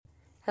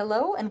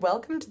Hello and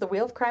welcome to the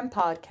Wheel of Crime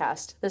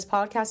podcast. This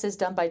podcast is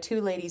done by two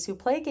ladies who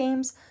play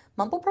games,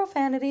 mumble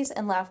profanities,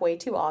 and laugh way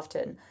too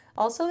often.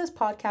 Also, this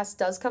podcast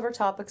does cover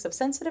topics of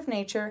sensitive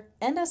nature,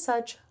 and as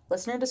such,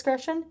 listener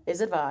discretion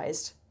is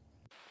advised.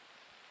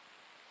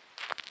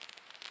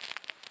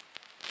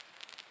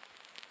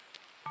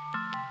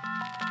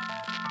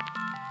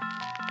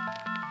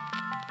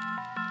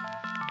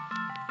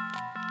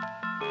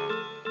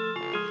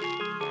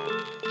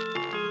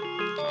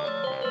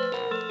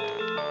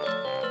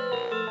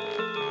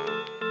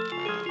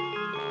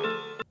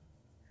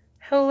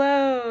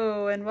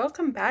 Hello, and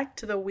welcome back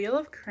to the Wheel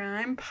of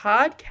Crime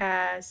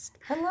podcast.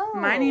 Hello.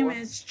 My name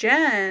is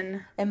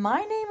Jen. And my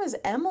name is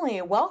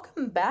Emily.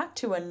 Welcome back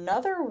to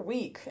another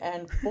week.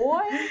 And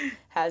boy,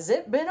 has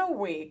it been a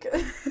week.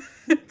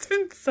 It's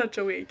been such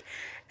a week.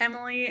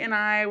 Emily and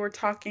I were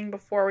talking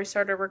before we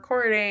started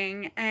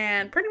recording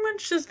and pretty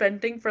much just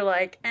venting for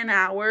like an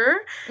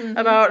hour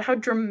about how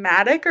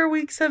dramatic our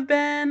weeks have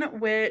been,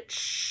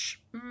 which...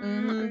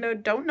 No,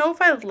 don't know if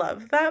I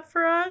love that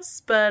for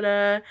us, but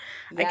I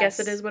guess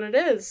it is what it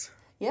is.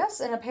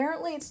 Yes, and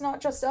apparently it's not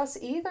just us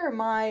either.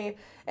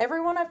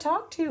 Everyone I've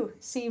talked to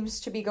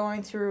seems to be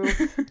going through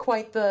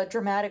quite the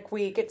dramatic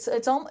week. It's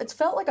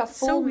felt like a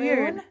full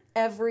moon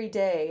every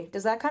day.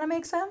 Does that kind of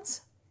make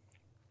sense?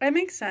 It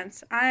makes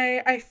sense.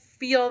 I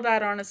feel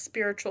that on a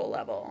spiritual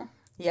level.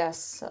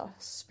 Yes,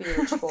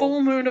 spiritual.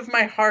 Full moon of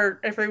my heart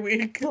every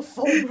week. The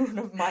full moon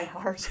of my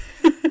heart.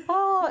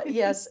 Oh,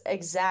 yes,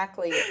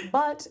 exactly.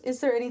 But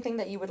is there anything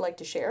that you would like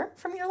to share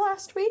from your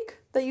last week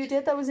that you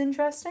did that was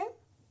interesting?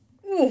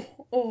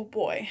 Oh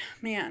boy,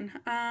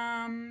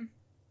 man.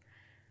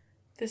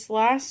 This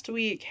last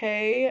week,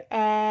 hey,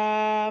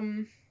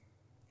 I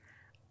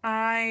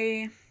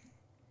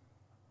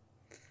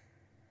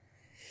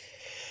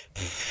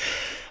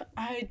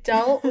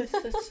dealt with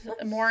this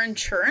more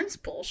insurance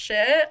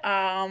bullshit.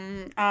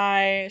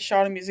 I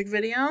shot a music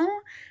video.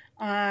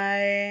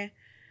 I,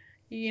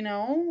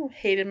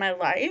 hated my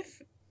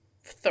life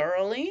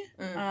thoroughly.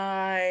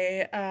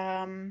 I,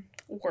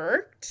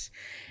 worked.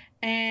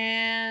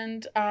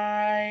 And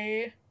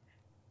I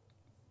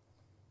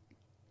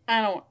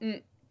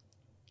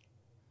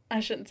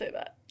shouldn't say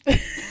that.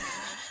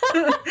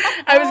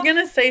 I was going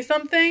to say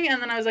something, and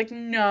then I was like,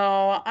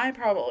 no, I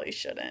probably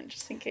shouldn't,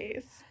 just in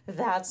case.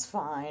 That's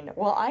fine.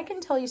 Well, I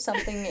can tell you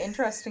something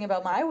interesting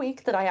about my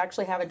week that I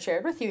actually haven't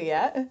shared with you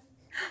yet.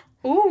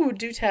 Ooh,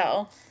 do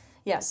tell.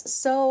 Yes,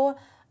 so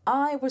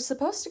I was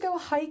supposed to go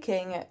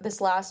hiking this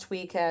last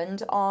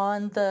weekend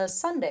on the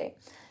Sunday,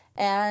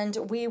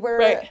 and we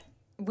were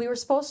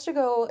supposed to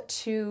go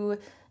to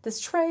this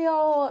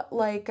trail,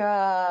 like,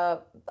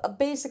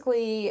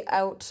 basically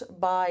out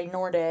by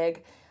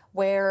Nordegg,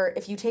 where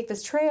if you take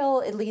this trail,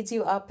 it leads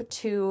you up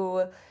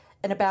to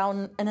an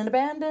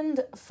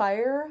abandoned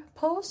fire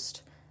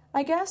post,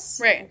 I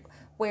guess. Right.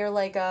 Where,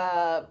 like,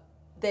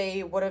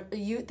 they would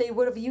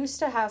have used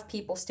to have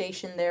people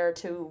stationed there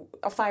to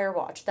a fire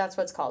watch. That's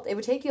what it's called. It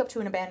would take you up to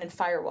an abandoned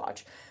fire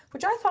watch,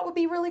 which I thought would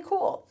be really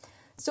cool.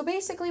 So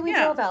basically, we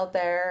drove out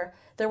there.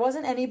 There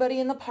wasn't anybody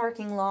in the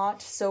parking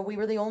lot, so we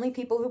were the only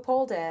people who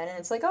pulled in. And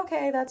it's like,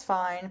 okay, that's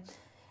fine.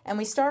 And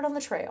we start on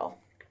the trail.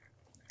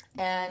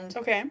 And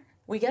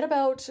we get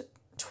about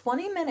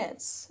 20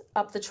 minutes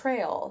up the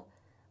trail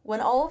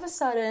when all of a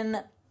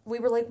sudden we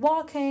were like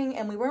walking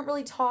and we weren't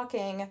really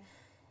talking.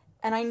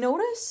 And I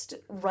noticed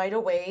right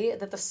away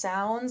that the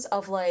sounds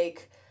of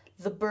like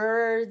the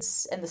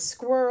birds and the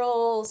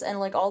squirrels and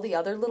like all the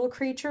other little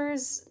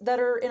creatures that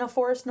are in a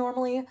forest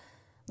normally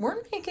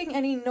weren't making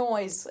any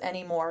noise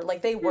anymore.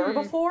 Like they were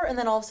before, and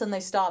then all of a sudden they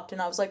stopped,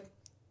 and I was like,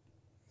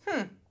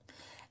 And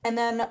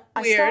then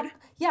I stopped.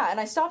 Yeah, and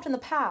I stopped in the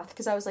path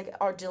because I was like,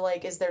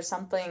 is there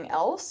something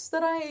else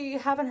that I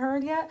haven't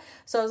heard yet?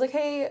 So I was like,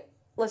 hey,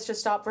 let's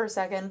just stop for a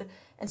second.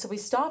 And so we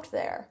stopped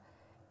there,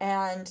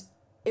 and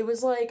it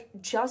was like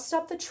just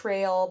up the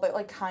trail, but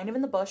like kind of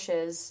in the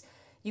bushes.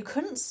 You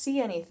couldn't see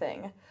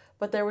anything,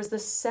 but there was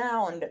this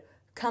sound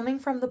coming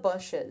from the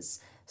bushes.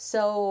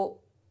 So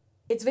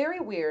it's very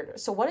weird.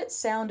 So what it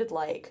sounded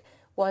like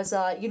was,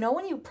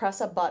 when you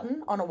press a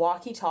button on a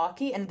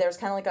walkie-talkie and there's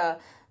kind of like a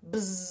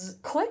bzz,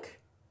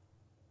 click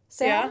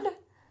sound? Yeah.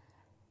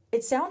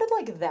 It sounded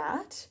like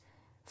that,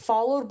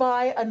 followed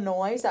by a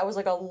noise that was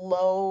like a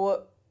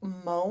low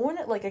moan.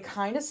 Like it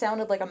kind of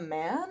sounded like a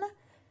man.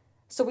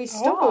 So we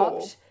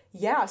stopped. Oh.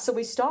 Yeah, so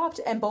we stopped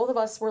and both of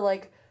us were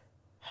like,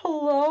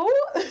 hello?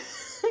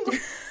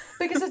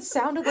 Because it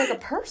sounded like a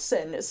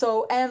person.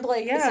 So, and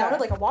like, it sounded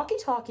like a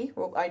walkie-talkie.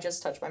 Well, I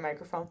just touched my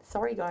microphone.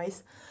 Sorry,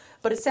 guys.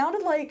 But it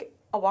sounded like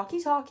a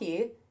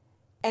walkie-talkie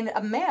and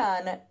a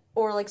man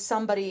or like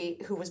somebody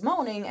who was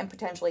moaning and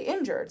potentially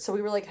injured. So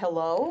we were like,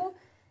 hello?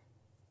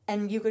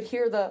 And you could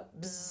hear the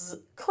bzz,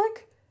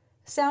 click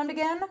sound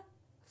again,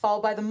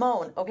 followed by the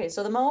moan. Okay,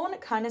 so the moan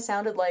kind of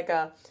sounded like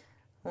a...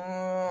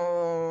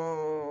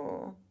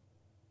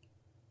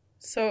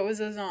 So it was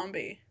a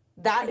zombie.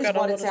 That is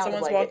what it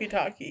sounded like. Someone's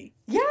walkie-talkie.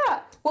 Yeah.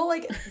 Well,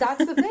 like,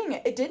 that's the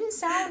thing. It didn't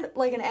sound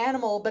like an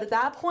animal, but at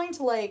that point,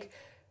 like,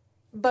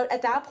 But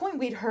at that point,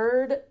 we'd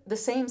heard the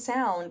same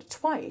sound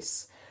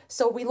twice.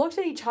 So we looked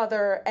at each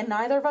other, and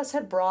neither of us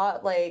had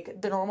brought,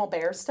 like, the normal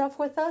bear stuff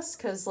with us,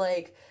 because,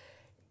 like,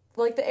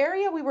 the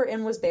area we were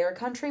in was bear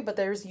country, but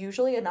there's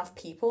usually enough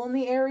people in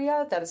the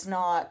area that it's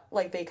not,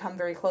 like, they come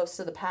very close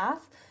to the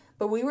path.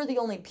 But we were the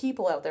only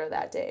people out there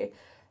that day.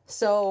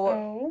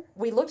 So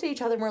we looked at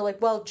each other and we're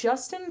like, well,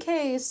 just in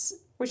case,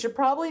 we should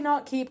probably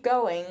not keep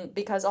going,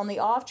 because on the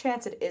off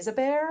chance it is a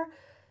bear,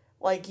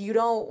 like, you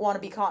don't want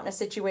to be caught in a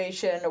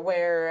situation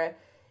where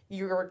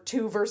you're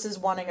 2 versus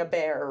 1ing a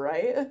bear,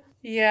 right?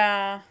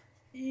 Yeah.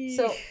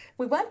 So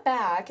we went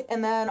back,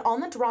 and then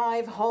on the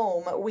drive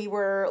home, we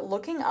were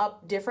looking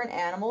up different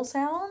animal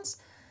sounds,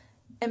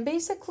 and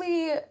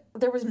basically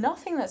there was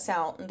nothing that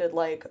sounded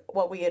like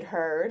what we had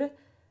heard.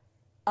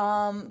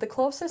 The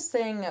closest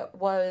thing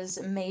was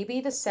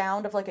maybe the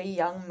sound of, like, a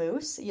young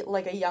moose,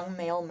 like a young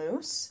male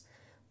moose.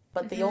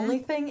 But the only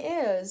thing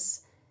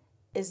is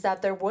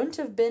that there wouldn't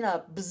have been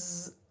a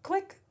bzz,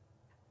 click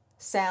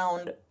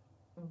sound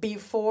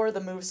before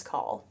the moose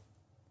call.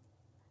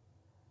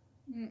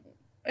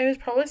 It was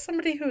probably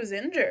somebody who was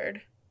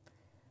injured.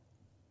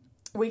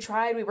 We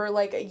tried, we were,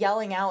 like,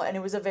 yelling out, and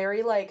it was a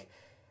very, like,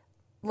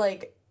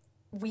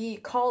 we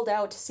called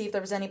out to see if there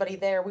was anybody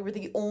there. We were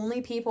the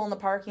only people in the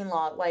parking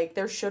lot. Like,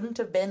 there shouldn't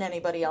have been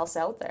anybody else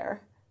out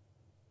there.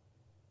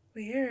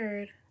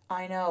 Weird.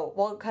 I know.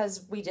 Well,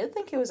 because we did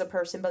think it was a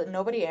person, but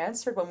nobody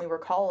answered when we were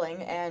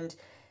calling, and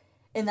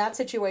in that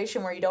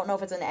situation where you don't know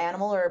if it's an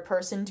animal or a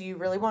person, do you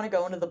really want to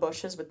go into the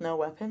bushes with no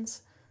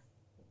weapons?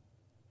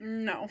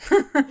 No.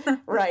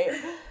 Right.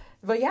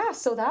 But yeah,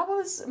 so that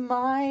was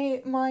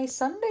my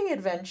Sunday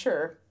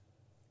adventure.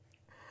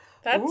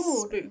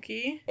 That's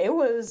spooky. It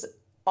was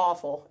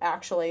awful,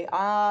 actually.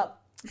 I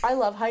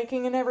love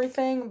hiking and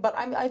everything, but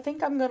I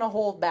think I'm gonna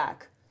hold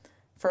back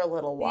for a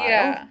little while.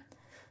 Yeah.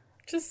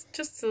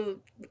 Just a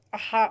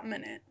hot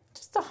minute.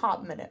 Just a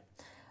hot minute.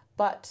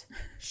 But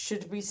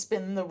should we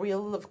spin the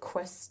wheel of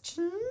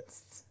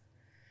questions?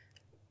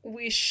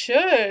 We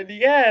should,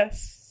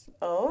 yes.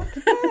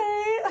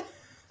 Okay.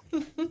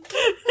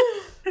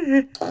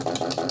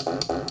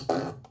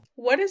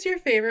 What is your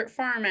favorite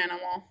farm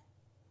animal?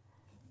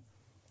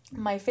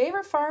 My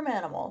favorite farm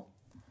animal?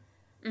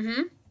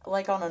 Mm-hmm.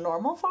 Like on a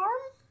normal farm?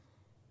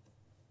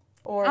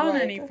 Or on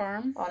like, any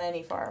farm. On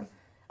any farm.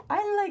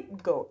 I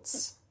like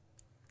goats.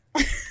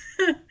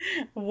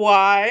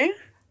 Why?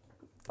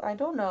 I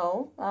don't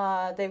know.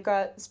 They've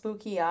got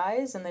spooky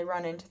eyes and they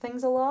run into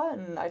things a lot,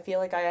 and I feel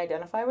like I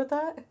identify with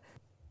that.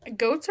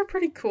 Goats are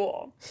pretty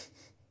cool.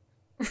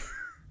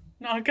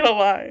 Not gonna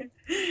lie.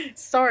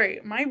 Sorry,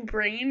 my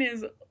brain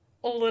is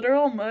a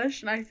literal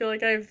mush, and I feel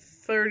like I have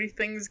 30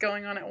 things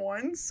going on at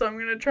once, so I'm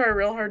gonna try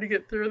real hard to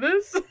get through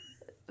this.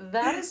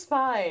 That is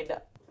fine.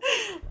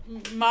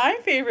 My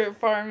favorite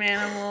farm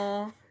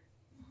animal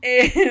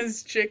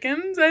is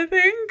chickens, I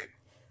think.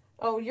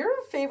 Oh, your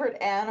favorite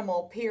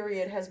animal,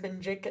 period, has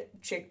been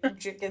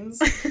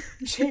chickens.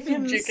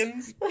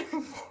 Chickens.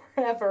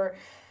 Forever.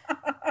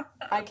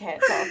 I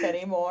can't talk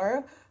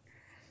anymore.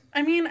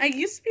 I mean, I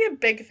used to be a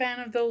big fan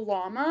of the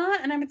llama,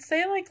 and I would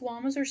say, like,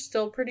 llamas are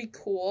still pretty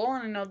cool,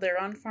 and I know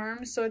they're on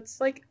farms, so it's,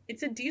 like,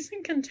 it's a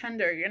decent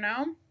contender, you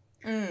know?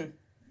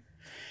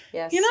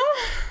 Yes. You know?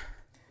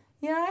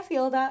 Yeah, I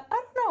feel that.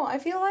 I don't know. I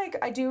feel like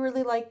I do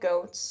really like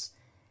goats.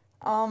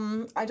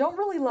 I don't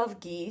really love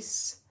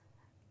geese.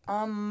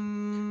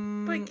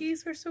 But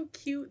geese are so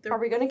cute. They're Are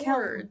we gonna birds.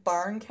 count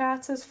barn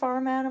cats as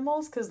farm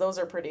animals? Because those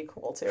are pretty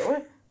cool,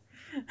 too.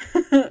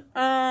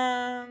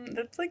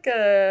 That's like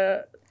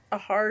a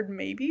hard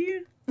maybe.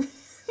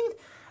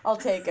 I'll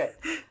take it.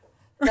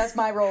 That's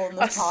my role in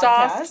this a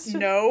podcast. Soft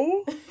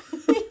no.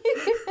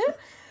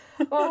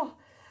 Oh,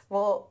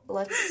 well,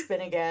 let's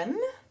spin again.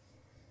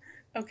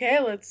 Okay,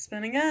 let's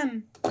spin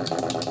again.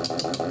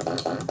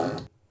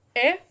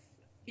 If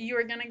you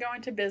were gonna go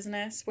into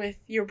business with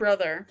your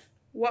brother,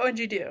 what would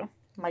you do?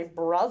 My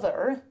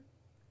brother?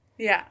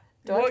 Yeah.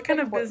 What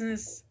kind of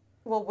business?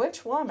 Well,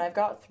 which one? I've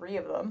got 3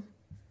 of them.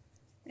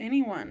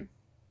 Anyone.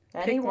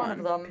 Any one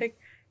of them.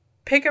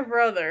 Pick a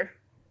brother.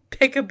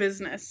 Pick a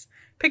business.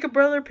 Pick a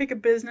brother, pick a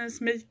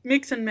business,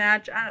 mix and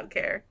match. I don't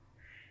care.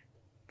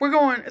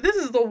 This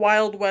is the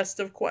Wild West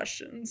of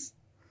questions.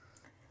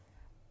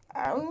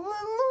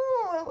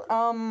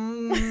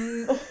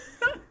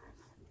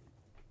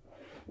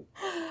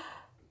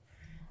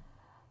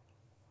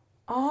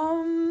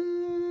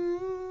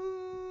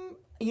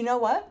 You know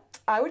what?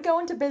 I would go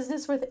into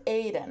business with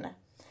Aiden.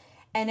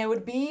 And it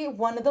would be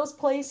one of those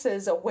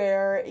places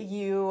where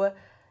you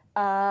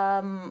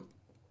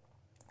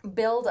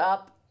build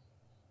up.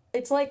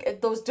 It's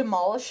like those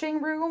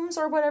demolishing rooms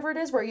or whatever it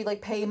is, where you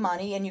like pay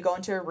money and you go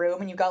into a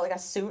room and you've got like a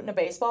suit and a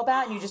baseball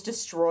bat and you just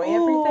destroy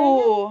everything.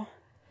 Oh,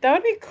 that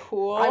would be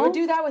cool. I would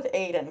do that with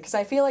Aiden because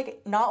I feel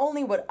like not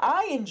only would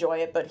I enjoy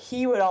it, but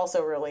he would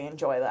also really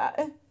enjoy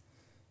that.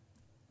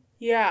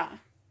 Yeah.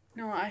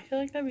 No, I feel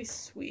like that'd be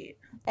sweet.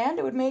 And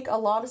it would make a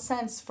lot of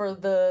sense for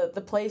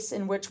the place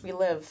in which we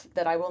live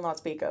that I will not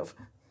speak of.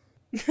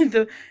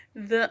 the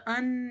the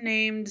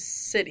unnamed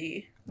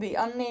city The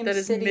unnamed that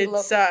is city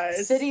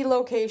mid-size. city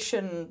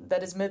location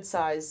that is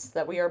mid-size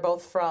that we are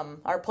both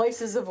from. Our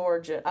places of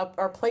origin.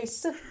 Our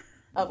place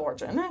of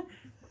origin.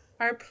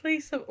 Our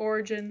place of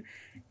origin,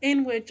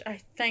 in which I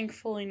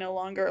thankfully no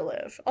longer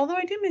live. Although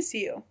I do miss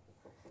you.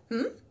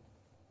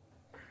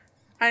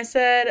 I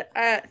said,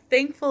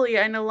 thankfully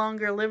I no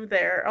longer live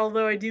there,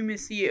 although I do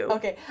miss you.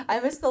 Okay, I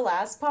missed the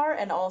last part,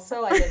 and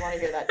also I didn't want to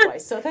hear that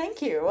twice, so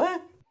thank you.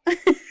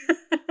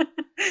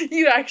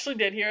 You actually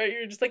did hear it.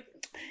 You were just like,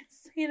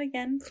 say it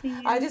again,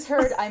 please. I just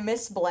heard I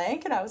miss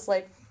blank, and I was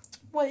like,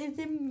 what is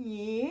it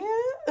me?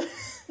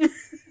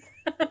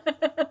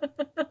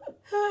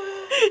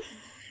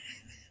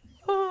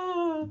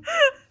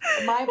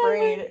 My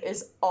brain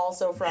is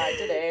also fried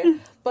today.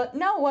 But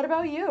no, what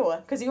about you?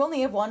 Because you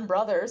only have one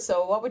brother,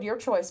 so what would your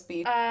choice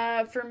be?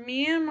 For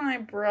me and my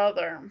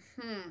brother,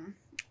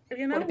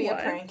 You know Would it be what?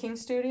 a pranking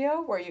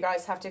studio where you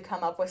guys have to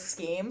come up with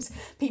schemes?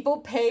 People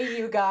pay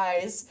you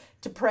guys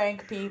to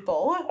prank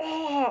people.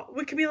 Oh,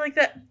 we could be like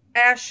that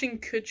Ashton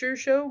Kutcher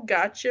show,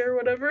 Gotcha or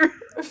whatever.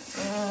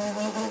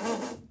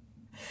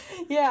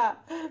 Yeah,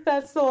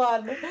 that's the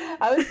one.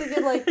 I was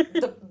thinking like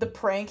the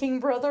Pranking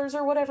Brothers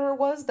or whatever it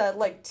was, that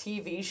like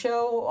TV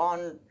show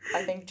on,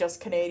 I think,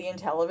 just Canadian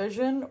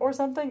television or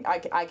something. I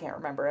can't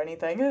remember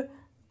anything.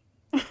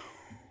 Oh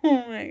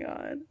my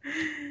god.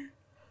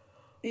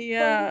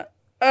 Yeah.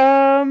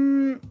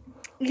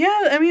 Yeah,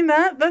 I mean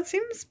that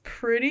seems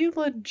pretty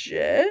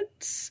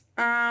legit.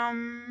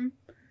 I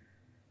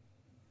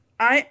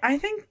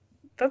think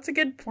that's a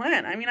good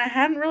plan. I mean, I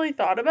hadn't really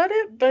thought about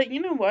it, but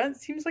you know what? It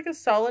seems like a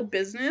solid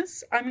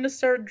business. I'm gonna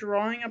start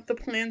drawing up the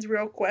plans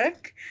real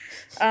quick,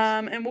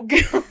 and we'll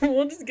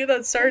just get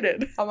that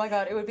started. Oh my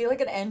god, it would be like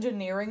an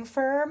engineering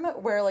firm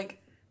where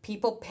like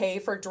people pay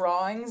for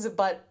drawings,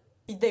 but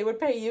they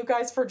would pay you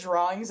guys for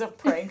drawings of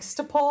pranks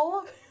to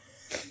pull.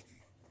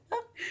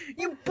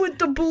 You put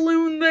the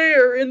balloon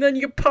there, and then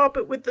you pop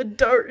it with the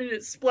dart, and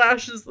it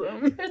splashes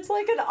them. It's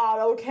like an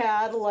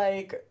AutoCAD,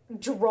 like,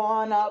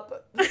 drawn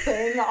up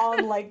thing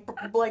on, like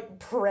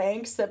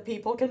pranks that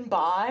people can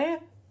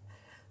buy.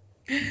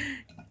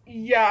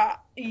 Yeah,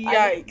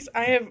 yikes.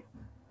 I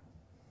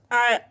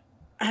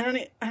don't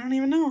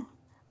even know.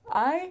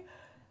 I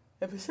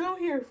am so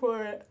here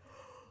for it.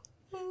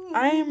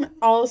 I'm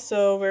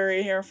also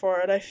very here for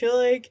it. I feel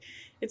like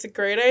it's a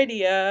great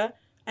idea,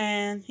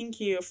 and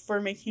thank you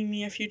for making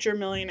me a future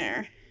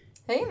millionaire.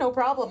 Hey, no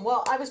problem.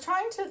 Well, I was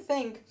trying to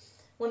think,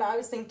 when I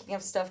was thinking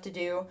of stuff to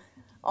do,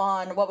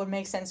 on what would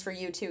make sense for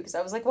you, too, because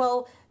I was like,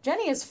 well,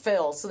 Jenny is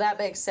Phil, so that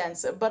makes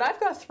sense, but I've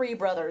got 3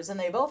 brothers, and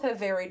they both have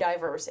very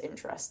diverse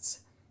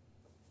interests.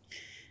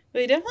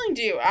 They definitely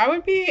do. I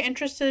would be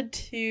interested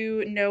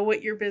to know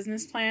what your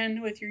business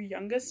plan with your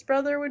youngest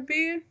brother would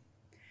be.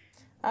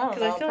 I don't know.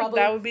 Because I feel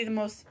probably, like that'd be the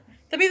most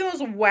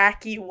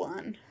wacky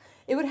one.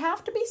 It would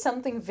have to be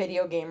something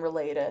video game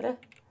related.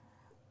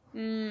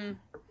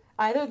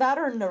 Either that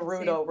or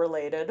Naruto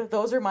related.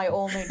 Those are my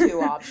only 2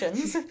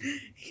 options.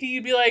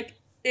 He'd be like,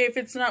 if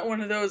it's not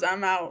one of those,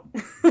 I'm out.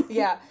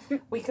 Yeah,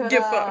 we could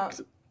Get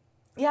fucked.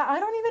 Yeah, I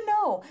don't even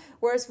know.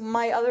 Whereas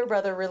my other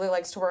brother really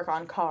likes to work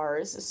on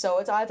cars, so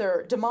it's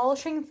either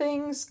demolishing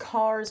things,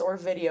 cars, or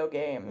video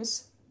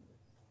games.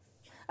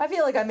 I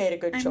feel like I made a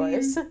good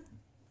choice.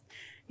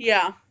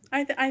 Yeah,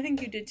 I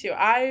think you did too.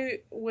 I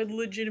would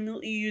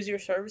legitimately use your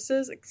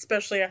services,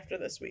 especially after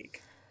this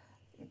week.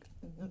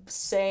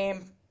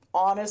 Same.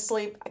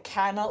 Honestly, I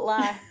cannot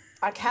lie.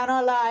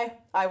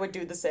 I would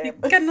do the same. You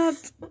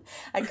cannot.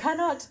 I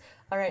cannot.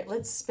 Alright,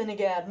 let's spin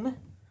again.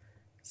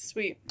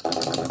 Sweet.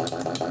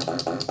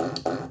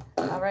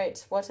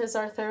 Alright, what is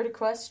our third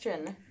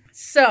question?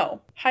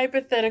 So,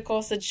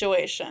 hypothetical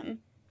situation.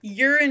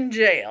 You're in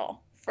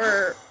jail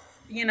for,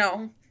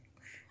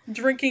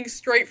 drinking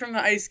straight from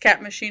the ice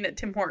cap machine at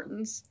Tim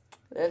Hortons.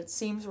 It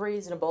seems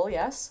reasonable,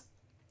 yes?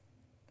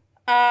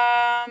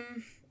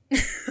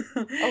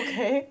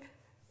 Okay.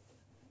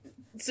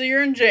 So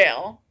you're in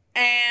jail,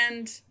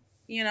 and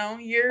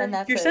you're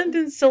it.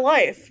 sentenced to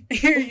life.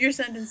 You're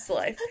sentenced to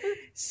life.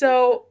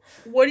 So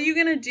what are you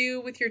gonna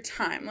do with your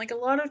time? Like, a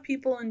lot of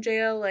people in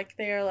jail, like,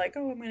 they are like,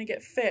 oh, I'm gonna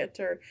get fit,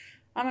 or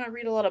I'm gonna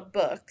read a lot of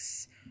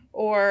books,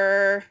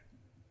 or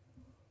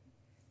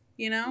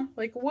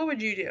like, what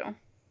would you do?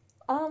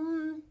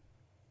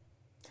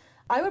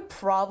 I would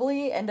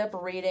probably end up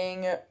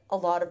reading a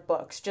lot of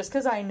books, just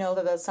because I know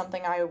that that's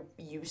something I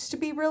used to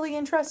be really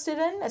interested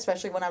in,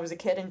 especially when I was a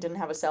kid and didn't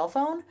have a cell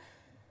phone.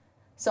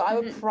 So I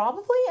would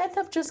probably end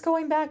up just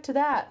going back to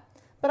that.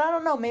 But I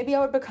don't know, maybe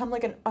I would become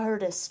like an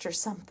artist or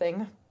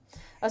something.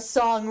 A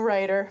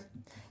songwriter.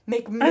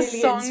 Make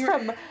millions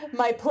from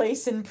my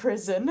place in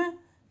prison.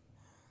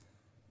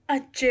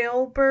 A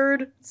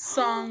jailbird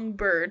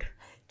songbird.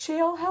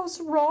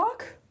 Jailhouse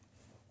Rock?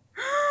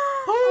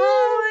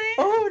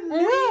 Oh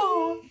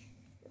no!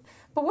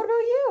 But what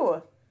about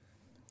you?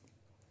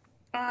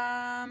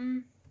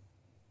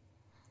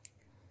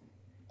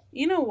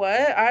 You know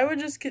what? I would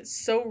just get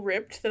so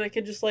ripped that I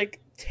could just,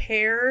 like,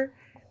 tear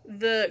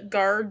the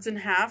guards in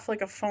half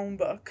like a phone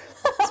book.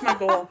 That's my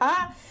goal.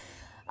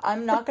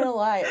 I'm not gonna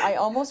lie, I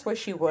almost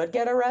wish he would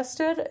get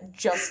arrested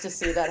just to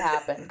see that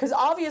happen. Because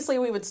obviously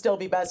we would still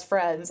be best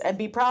friends and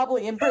be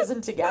probably in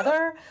prison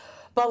together.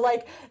 But,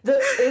 like,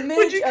 the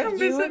image of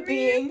you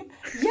being...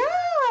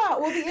 Yeah!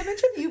 Well, the image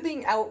of you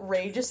being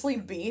outrageously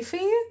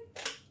beefy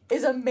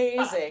is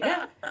amazing.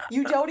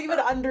 You don't even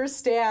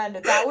understand.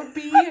 That would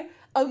be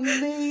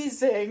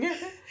amazing.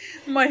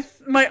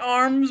 My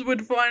arms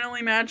would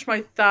finally match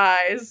my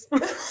thighs.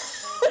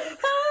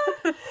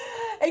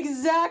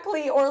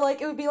 Exactly. Or,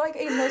 like, it would be like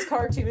in those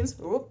cartoons.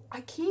 Oop, I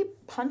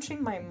keep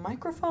punching my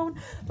microphone.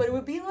 But it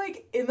would be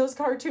like in those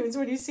cartoons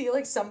when you see,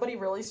 like, somebody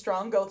really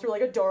strong go through,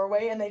 like, a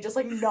doorway and they just,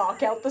 like,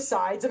 knock out the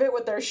sides of it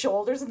with their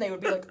shoulders and they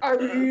would be like,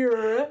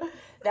 "Arr!"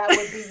 That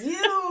would be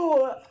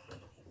you.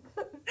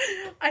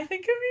 I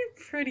think it'd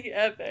be pretty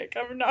epic.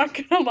 I'm not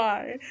gonna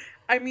lie.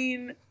 I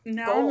mean,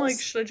 now I'm like,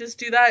 should I just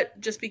do that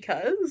just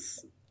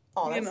because?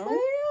 Honestly? You know?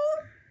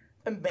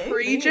 Maybe.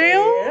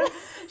 Pre-jail?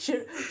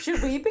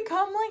 Should we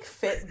become, like,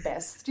 fit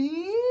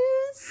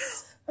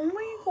besties? Oh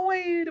my god,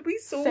 it'd be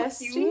so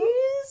cute.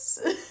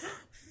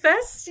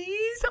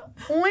 Festies?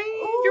 Oi,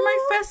 oh. You're my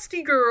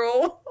festie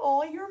girl.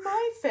 Oh, you're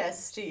my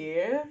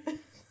festie.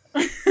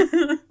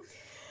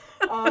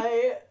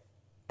 I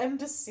am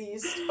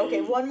deceased.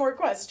 Okay, one more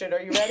question.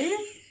 Are you ready?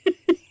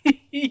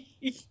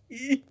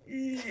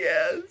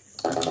 Yes.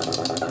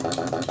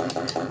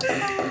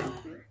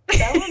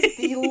 That was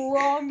the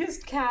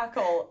longest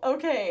cackle.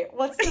 Okay,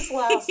 what's this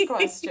last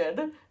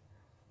question?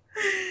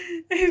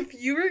 If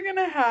you were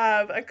gonna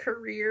have a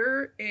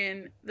career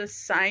in the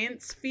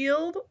science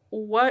field,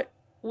 what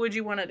would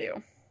you want to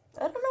do?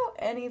 I don't know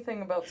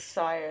anything about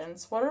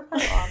science. What are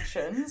my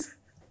options?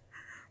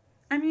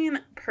 I mean,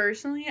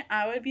 personally,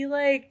 I would be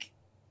like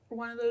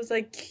one of those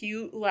like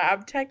cute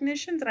lab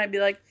technicians, and I'd be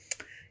like,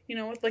 you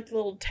know, with like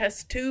little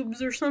test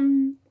tubes or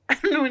some. I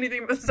don't know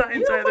anything about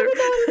science either. I don't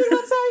know anything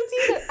about science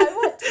either. I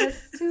want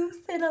test tubes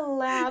in a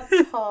lab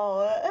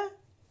coat.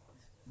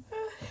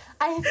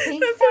 I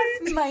think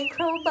that's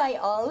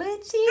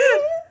microbiology.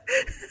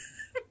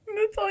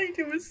 That's all you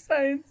do with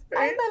science,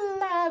 right? I'm a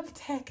lab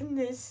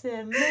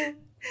technician.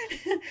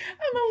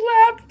 I'm a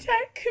lab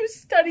tech who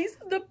studies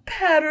the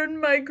pattern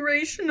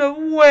migration of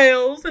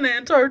whales in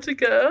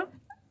Antarctica.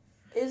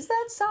 Is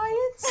that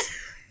science?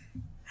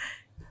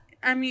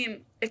 I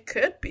mean, it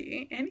could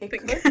be.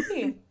 Anything. It could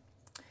be.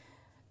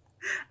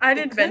 I'd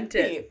invent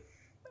it.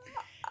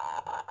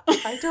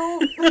 I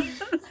don't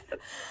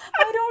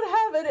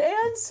have an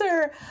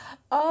answer.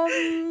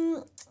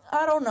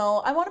 I don't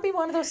know. I want to be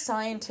one of those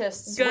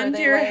scientists. Gun to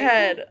your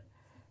head.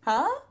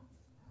 Huh?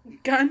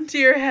 Gun to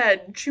your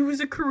head. Choose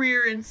a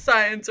career in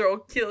science or I'll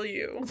kill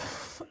you.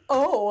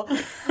 Oh.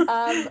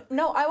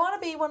 No, I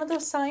want to be one of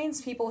those science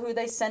people who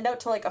they send out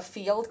to, like, a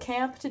field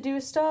camp to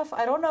do stuff.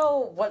 I don't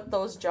know what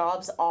those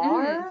jobs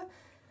are.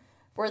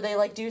 Where they,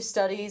 like, do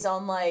studies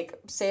on, like,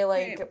 say,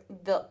 like,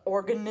 the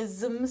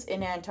organisms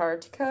in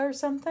Antarctica or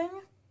something.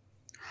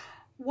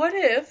 What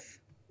if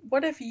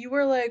you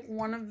were, like,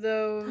 one of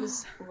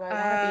those... I want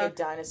to be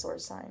a dinosaur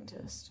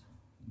scientist.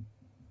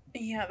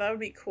 Yeah, that would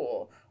be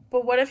cool.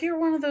 But what if you're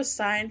one of those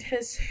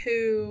scientists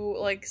who,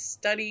 like,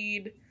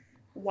 studied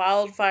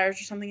wildfires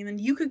or something, and then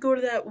you could go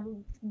to that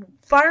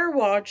fire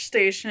watch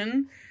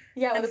station...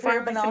 Yeah, with a pair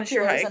of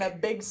binoculars and a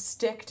big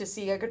stick to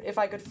see if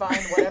I could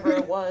find whatever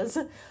it was.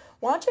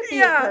 Watch it be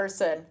a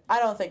person. I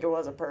don't think it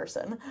was a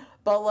person.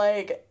 But,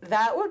 like,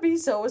 that would be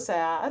so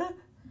sad.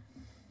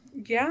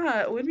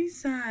 Yeah, it would be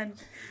sad.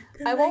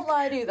 I won't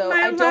lie to you, though.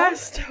 My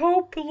last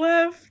hope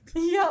left.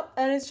 Yep,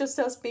 and it's just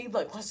us being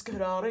like, let's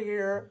get out of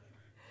here.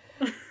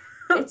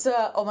 It's,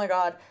 oh my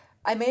god.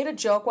 I made a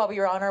joke while we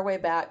were on our way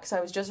back, because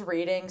I was just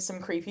reading some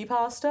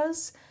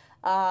creepypastas.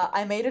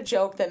 I made a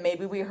joke that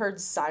maybe we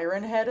heard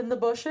Siren Head in the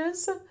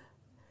bushes.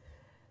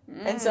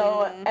 And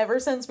so,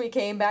 ever since we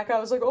came back, I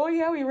was like, oh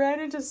yeah, we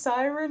ran into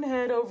Siren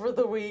Head over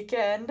the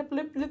weekend.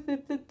 Blip, blip,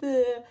 blip, blip,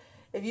 blip.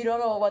 If you don't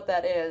know what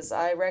that is,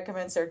 I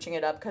recommend searching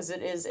it up, because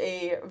it is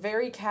a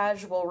very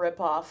casual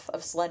ripoff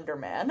of Slender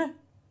Man.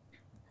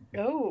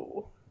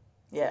 Oh.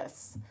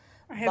 Yes.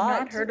 I have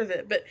not heard of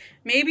it, but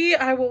maybe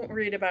I won't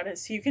read about it,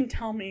 so you can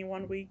tell me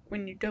one week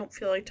when you don't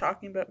feel like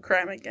talking about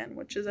crime again,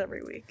 which is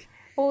every week.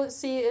 Well,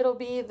 see, it'll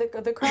be,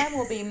 the crime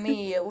will be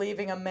me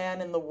leaving a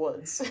man in the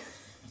woods.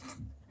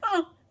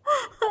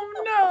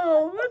 Oh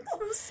no, that's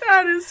the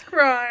saddest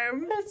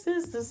crime. This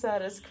is the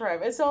saddest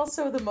crime. It's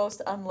also the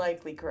most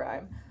unlikely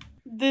crime.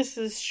 This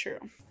is true.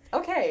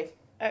 Okay,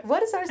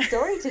 what is our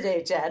story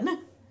today, Jen?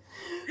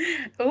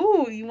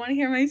 Oh, you want to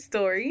hear my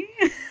story?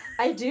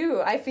 I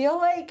do. I feel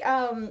like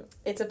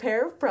it's a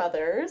pair of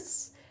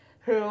brothers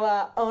who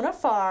own a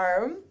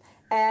farm,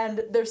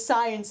 and there's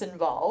science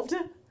involved.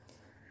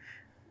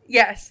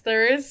 Yes,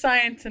 there is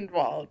science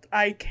involved.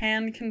 I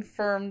can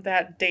confirm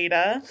that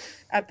data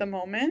at the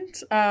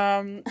moment.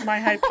 My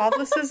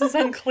hypothesis is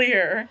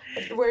unclear.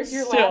 Where's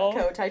your lab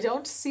coat? I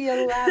don't see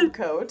a lab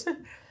coat.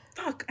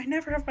 Fuck, I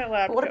never have my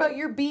lab coat. What about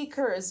your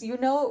beakers? You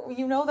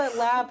know that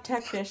lab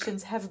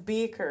technicians have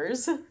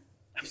beakers.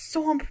 I'm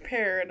so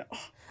unprepared.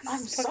 Oh, I'm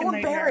so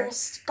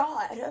embarrassed.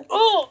 God.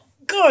 Oh,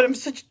 God, I'm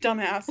such a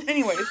dumbass.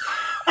 Anyways.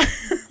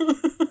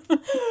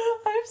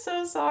 I'm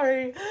so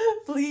sorry.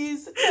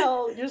 Please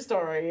tell your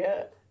story.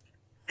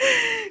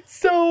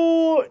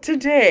 So,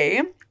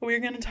 today, we're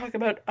going to talk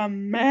about a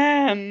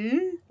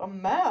man. A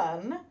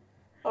man?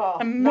 Oh,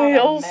 A not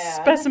male a man.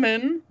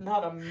 specimen.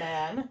 Not a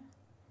man.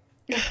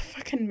 Ugh,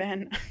 fucking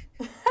men.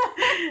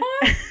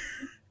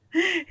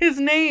 His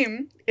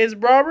name is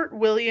Robert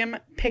William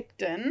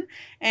Pickton,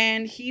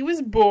 and he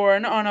was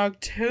born on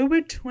October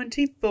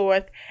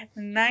 24th,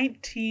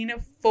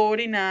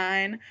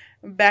 1949,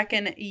 back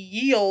in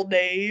ye olde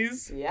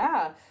days.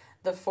 Yeah,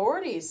 the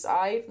 40s.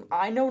 I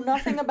know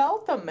nothing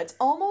about them. It's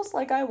almost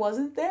like I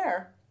wasn't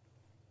there.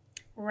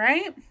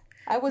 Right?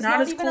 I was not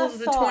not as even cool a as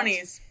the thought.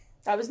 20s.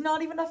 I was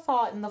not even a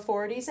thought in the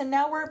 40s, and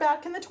now we're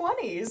back in the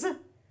 20s.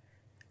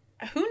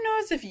 Who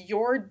knows if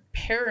your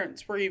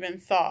parents were even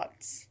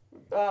thoughts?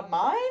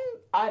 Mine?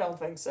 I don't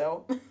think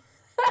so.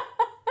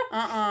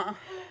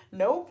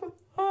 Nope.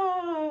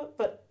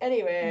 But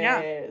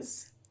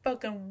anyways.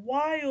 Fucking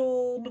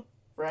wild.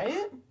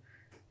 Right?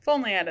 If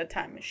only I had a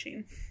time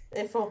machine.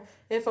 If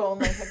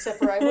only. Except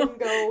for I wouldn't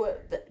go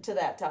to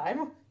that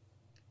time.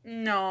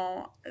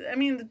 No. I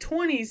mean, the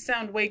 20s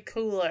sound way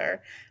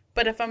cooler.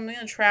 But if I'm going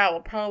to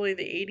travel, probably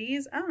the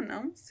 80s. I don't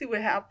know. See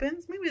what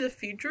happens. Maybe the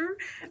future.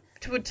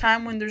 To a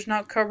time when there's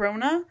not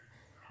corona.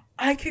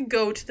 I could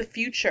go to the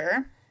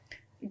future,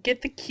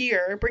 get the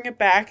cure, bring it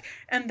back,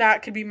 and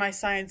that could be my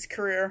science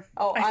career.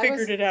 Oh, I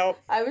figured it out.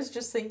 I was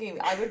just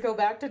thinking I would go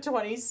back to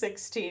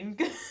 2016.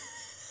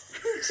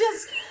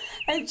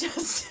 And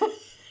just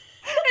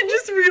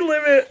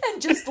relive it. And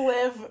just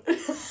live.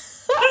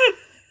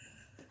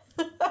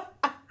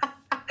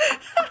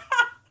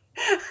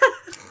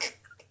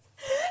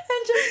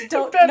 And just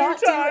not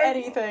do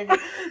anything.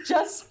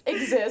 Just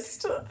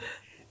exist.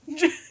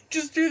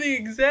 Just do the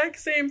exact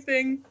same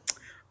thing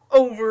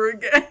over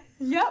again.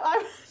 Yep, I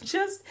would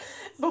just,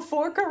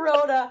 before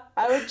Corona,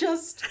 I would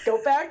just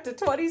go back to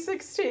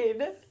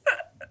 2016.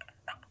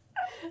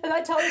 And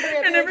I tell everybody,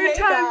 I'd be like, hey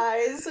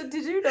guys,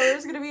 did you know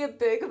there's going to be a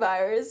big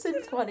virus in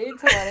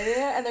 2020?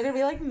 And they're going to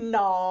be like,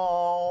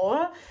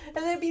 no. And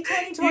then it'd be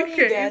 2020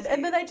 again.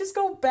 And then I just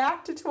go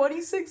back to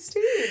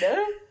 2016.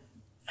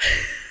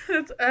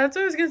 That's what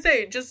I was going to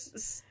say.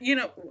 Just,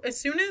 as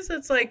soon as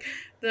it's like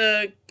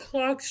the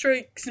clock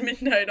strikes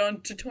midnight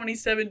onto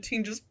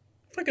 2017, just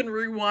fucking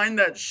rewind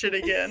that shit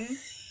again.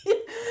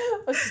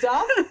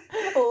 Stop.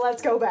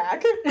 Let's go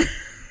back.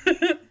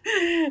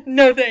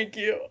 No, thank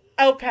you.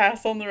 I'll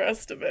pass on the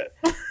rest of it.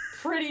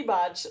 Pretty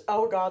much.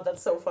 Oh god,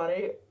 that's so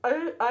funny.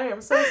 I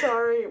am so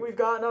sorry. We've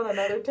gotten on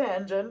another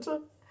tangent.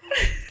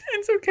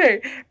 It's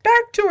okay.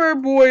 Back to our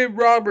boy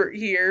Robert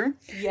here.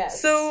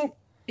 Yes. So,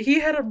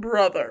 he had a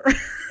brother,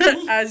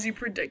 as you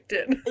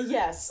predicted.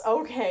 Yes,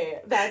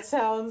 okay. That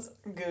sounds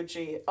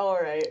Gucci.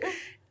 Alright.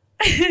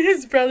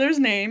 His brother's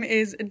name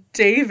is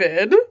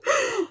David.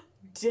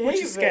 David?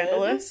 Which is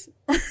scandalous.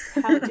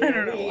 How dare I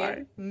don't know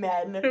why.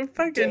 Men.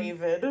 Fucking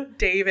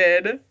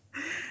David.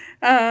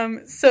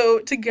 So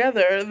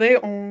together they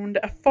owned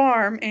a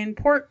farm in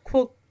Port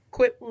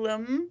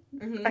Coquitlam.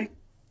 Mm-hmm.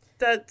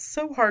 That's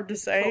so hard to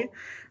say.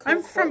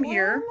 I'm from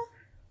here.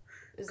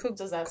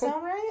 Does that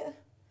sound right?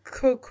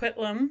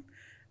 Coquitlam.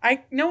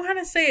 I know how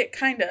to say it,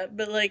 kinda,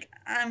 but,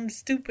 I'm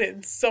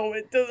stupid, so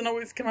it doesn't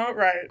always come out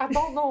right. I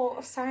don't know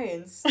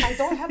science. I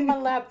don't have my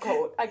lab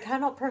coat. I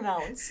cannot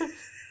pronounce.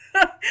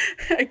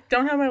 I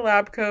don't have my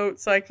lab coat,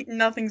 so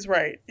nothing's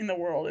right in the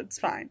world. It's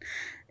fine.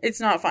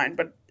 It's not fine,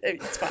 but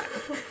it's fine.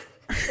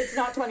 It's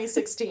not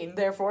 2016,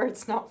 therefore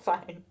it's not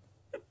fine.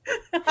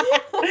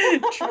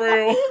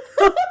 True.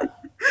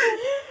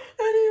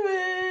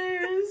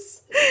 Anyways.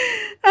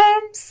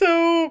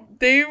 So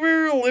they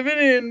were living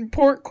in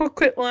Port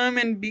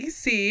Coquitlam in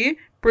BC,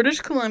 British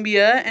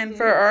Columbia, and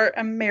for our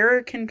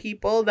American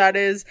people, that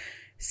is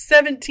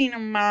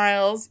 17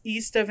 miles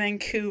east of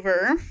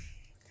Vancouver.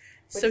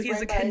 So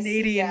he's a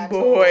Canadian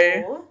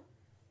boy.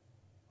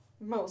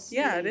 Mostly.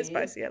 Yeah, it is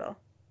by Seattle.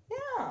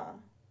 Yeah.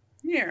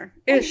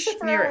 Near-ish.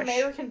 For our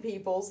American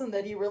peoples, and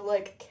then you were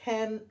like,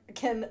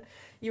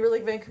 you were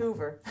like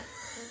Vancouver.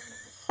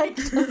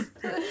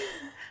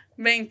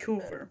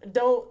 Vancouver.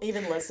 Don't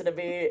even listen to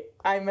me.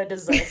 I'm a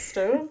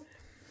disaster.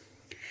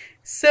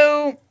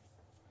 So,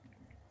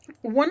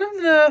 one of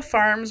the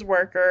farm's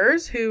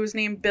workers, who was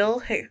named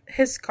Bill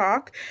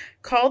Hiscock,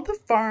 called the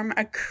farm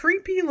a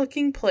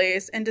creepy-looking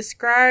place and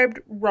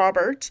described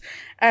Robert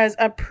as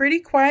a pretty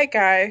quiet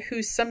guy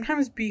whose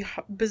sometimes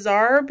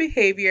bizarre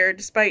behavior,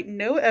 despite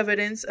no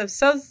evidence of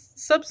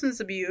substance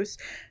abuse,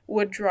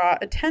 would draw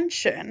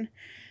attention.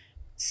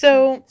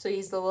 So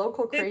he's the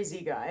local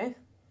crazy guy.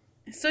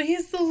 So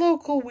he's the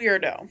local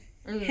weirdo.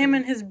 Him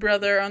and his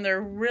brother on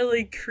their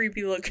really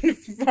creepy-looking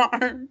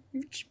farm.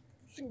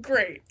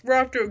 Great. We're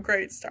off to a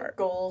great start.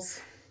 Goals.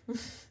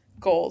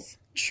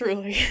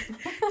 Truly.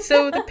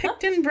 So the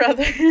Pickton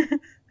brother...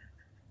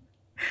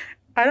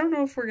 I don't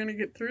know if we're going to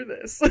get through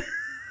this.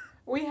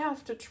 We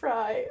have to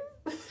try.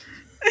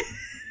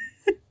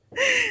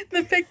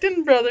 The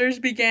Picton brothers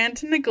began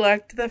to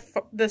neglect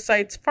the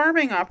site's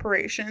farming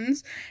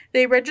operations.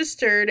 They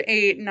registered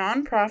a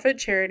non-profit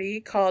charity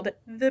called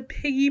the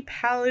Piggy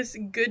Palace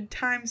Good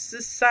Times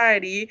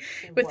Society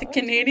with the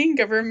Canadian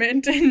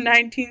government in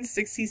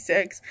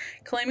 1966,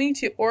 claiming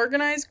to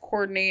organize,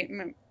 coordinate,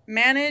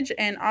 manage,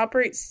 and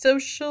operate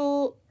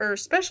social or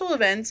special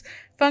events,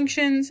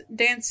 functions,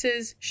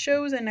 dances,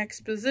 shows, and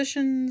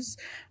expositions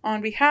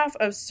on behalf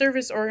of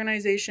service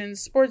organizations,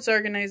 sports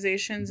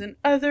organizations, and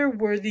other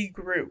worthy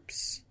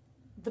groups.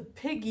 The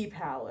Piggy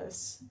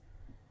Palace.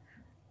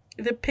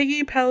 The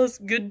Piggy Palace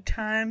Good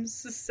Times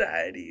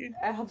Society.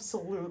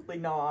 Absolutely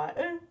not.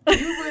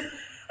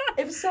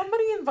 If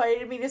somebody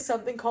invited me to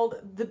something called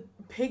the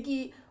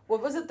Piggy...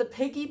 What was it? The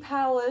Piggy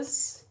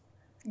Palace...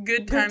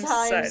 Good Times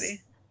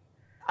Society.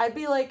 I'd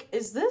be like,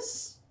 is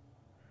this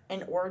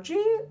an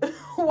orgy?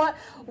 What?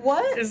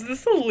 Is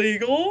this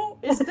illegal?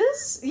 Is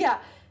this... Yeah.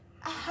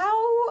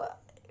 How...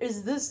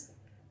 Is this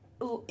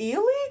illegal?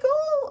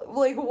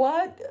 Like,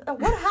 what?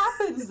 What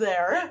happens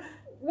there?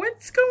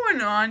 What's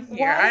going on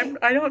here?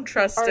 I don't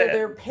trust it. Are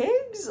there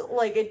pigs?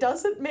 Like, it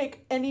doesn't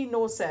make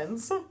no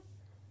sense.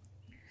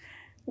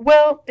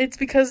 Well, it's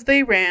because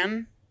they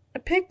ran a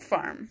pig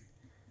farm.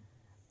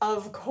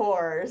 Of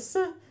course.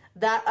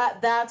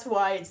 That's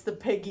why it's the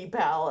Piggy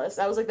Palace.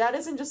 I was like, that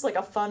isn't just like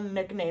a fun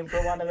nickname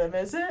for one of them,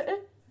 is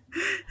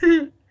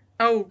it?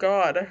 Oh,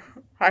 God.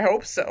 I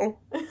hope so.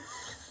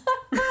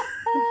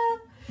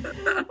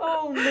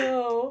 Oh,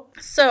 no.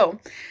 So,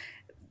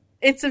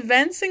 its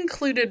events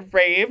included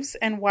raves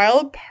and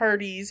wild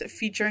parties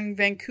featuring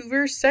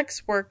Vancouver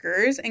sex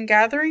workers and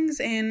gatherings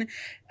in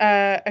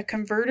a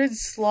converted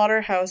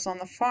slaughterhouse on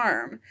the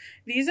farm.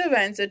 These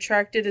events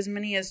attracted as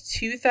many as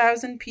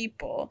 2,000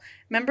 people.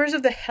 Members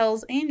of the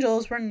Hells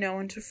Angels were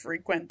known to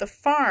frequent the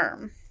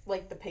farm.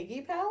 Like the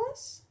Piggy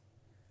Palace?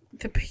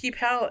 The Piggy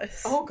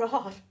Palace. Oh,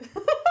 God.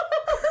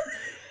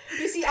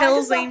 You see,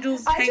 Hells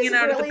Angels hanging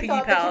out at the Piggy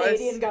Palace. The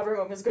Canadian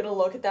government was going to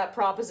look at that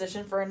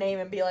proposition for a name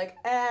and be like,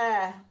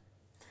 I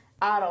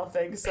don't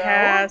think so.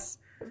 Pass.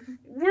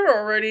 We're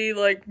already,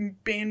 like,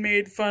 being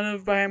made fun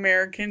of by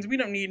Americans. We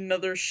don't need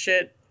another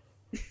shit.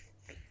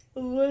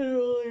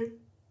 Literally.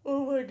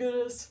 Oh my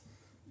goodness.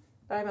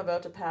 I'm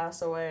about to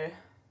pass away.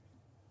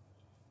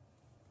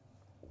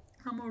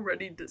 I'm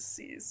already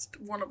deceased.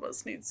 One of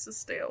us needs to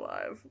stay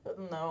alive.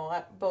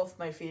 No, both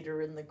my feet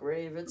are in the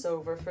grave. It's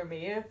over for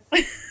me.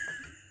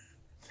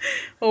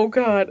 Oh,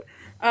 God.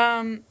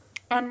 On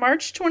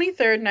March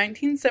 23rd,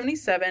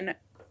 1977...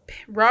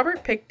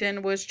 Robert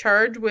Picton was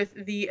charged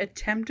with the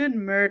attempted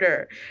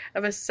murder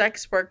of a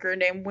sex worker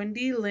named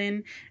Wendy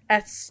Lynn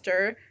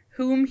Esther,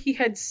 whom he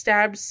had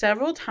stabbed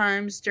several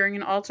times during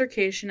an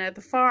altercation at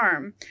the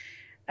farm.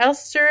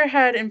 Esther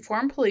had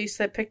informed police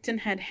that Picton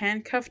had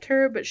handcuffed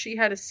her, but she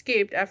had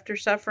escaped after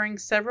suffering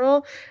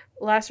several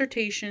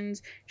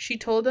lacerations. She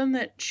told them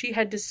that she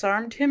had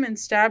disarmed him and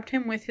stabbed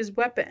him with his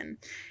weapon.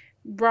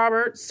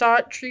 Robert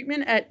sought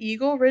treatment at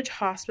Eagle Ridge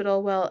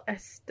Hospital while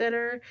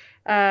Esther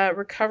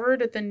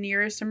recovered at the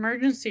nearest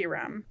emergency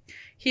room.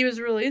 He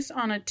was released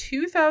on a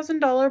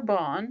 $2,000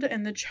 bond,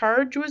 and the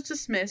charge was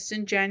dismissed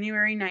in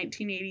January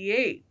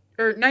 1998.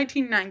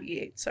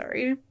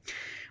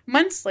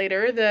 Months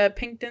later, the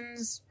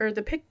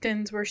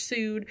Pictons were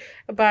sued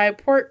by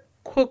Port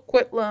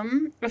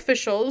Coquitlam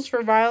officials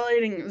for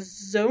violating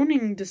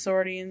zoning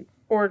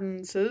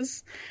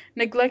ordinances,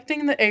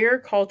 neglecting the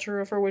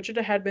agriculture for which it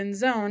had been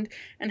zoned,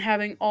 and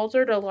having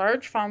altered a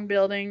large farm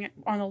building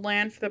on the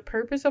land for the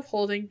purpose of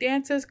holding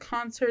dances,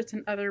 concerts,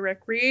 and other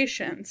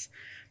recreations.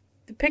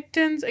 The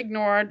Pictons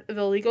ignored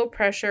the legal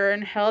pressure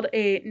and held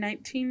a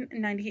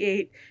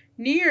 1998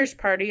 New Year's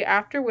party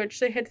after which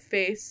they were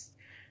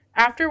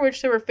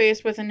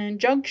faced with an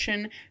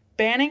injunction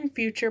banning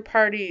future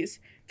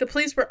parties. The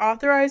police were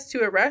authorized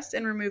to arrest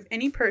and remove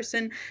any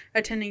person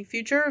attending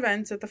future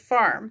events at the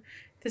farm.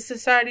 The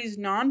society's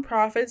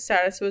non-profit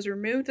status was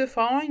removed the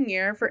following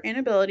year for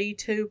inability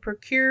to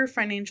procure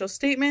financial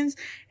statements,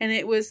 and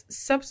it was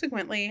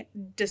subsequently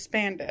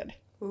disbanded.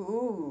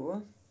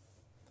 Ooh,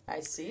 I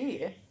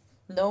see.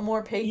 No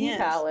more Piggy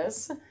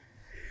Palace.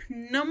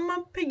 No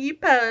more Piggy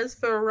Palace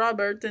for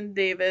Robert and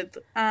David.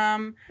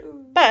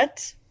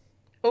 But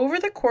over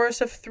the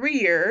course of 3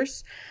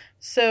 years,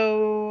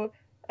 so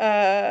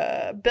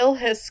Bill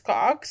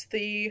Hiscox,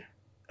 the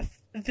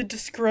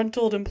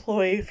disgruntled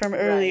employee from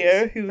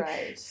earlier who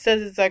says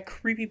it's a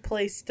creepy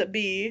place to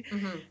be,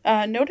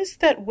 noticed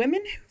that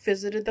women who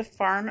visited the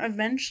farm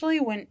eventually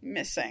went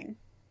missing.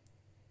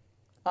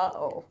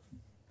 Uh-oh.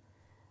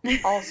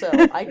 Also,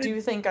 I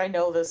do think I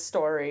know this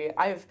story.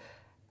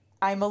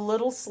 I'm a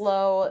little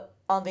slow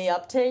on the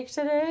uptake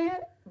today,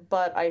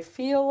 but I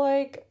feel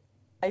like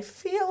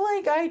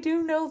I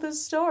do know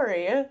this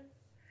story.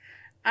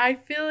 I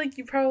feel like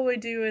you probably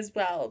do as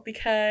well,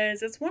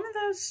 because it's one of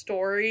those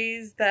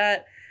stories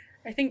that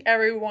I think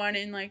everyone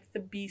in, like, the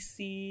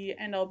BC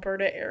and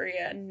Alberta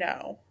area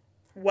know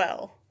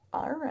well.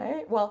 All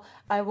right. Well,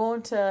 I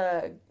won't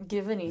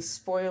give any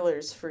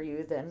spoilers for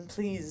you then.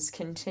 Please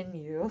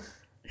continue.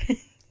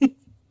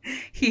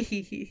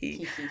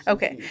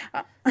 Okay.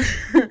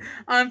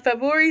 On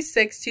February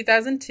 6,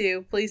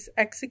 2002, police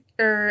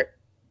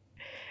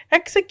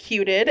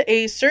executed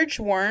a search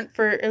warrant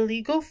for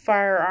illegal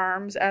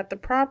firearms at the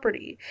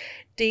property.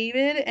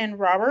 David and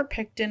Robert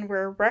Pickton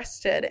were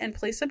arrested, and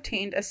police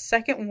obtained a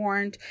second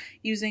warrant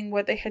using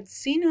what they had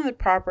seen on the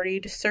property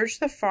to search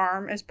the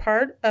farm as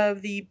part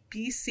of the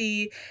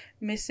BC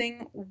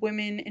Missing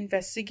Women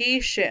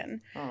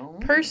investigation. Oh.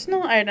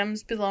 Personal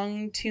items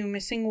belonging to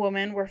missing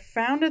women were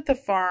found at the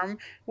farm,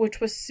 which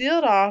was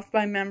sealed off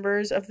by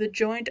members of the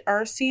joint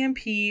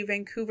RCMP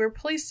Vancouver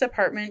Police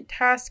Department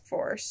task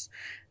force.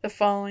 The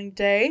following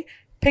day,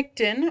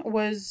 Pickton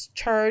was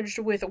charged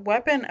with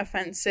weapon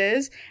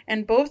offenses,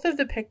 and both of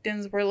the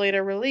Picktons were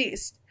later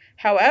released.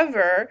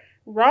 However,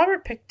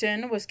 Robert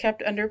Pickton was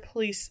kept under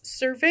police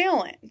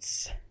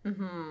surveillance.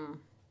 Mm-hmm.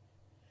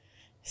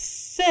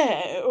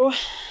 So,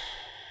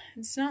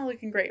 it's not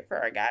looking great for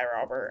our guy,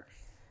 Robert.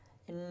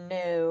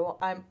 No,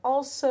 I'm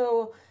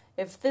also,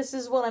 if this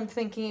is what I'm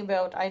thinking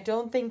about, I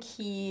don't think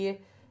he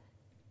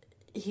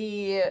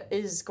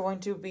is going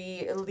to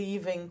be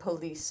leaving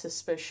police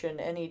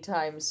suspicion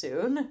anytime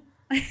soon.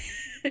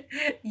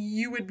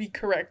 You would be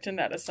correct in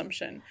that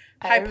assumption.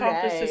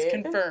 Hypothesis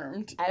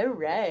confirmed. All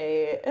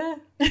right.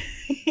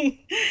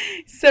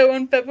 So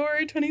on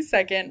February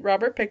 22nd,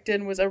 Robert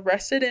Pickton was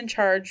arrested and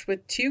charged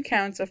with 2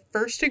 counts of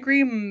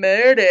first-degree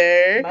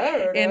murder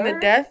in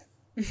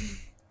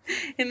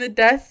the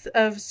death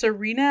of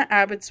Serena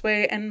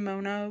Abbotsway and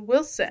Mona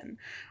Wilson.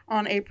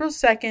 On April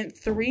 2nd,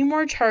 3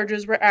 more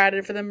charges were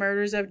added for the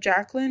murders of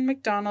Jacqueline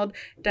McDonald,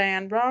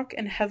 Diane Rock,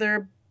 and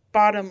Heather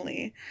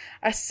Bottomley.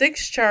 A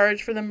 6th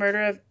charge for the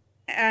murder of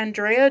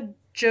Andrea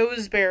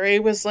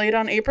Joesbury was laid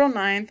on April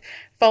 9th,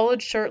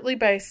 followed shortly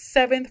by a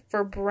 7th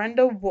for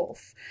Brenda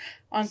Wolfe.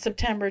 On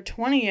September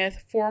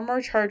 20th, 4 more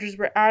charges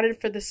were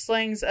added for the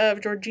slayings of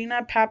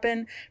Georgina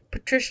Papin,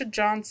 Patricia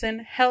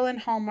Johnson, Helen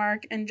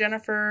Hallmark, and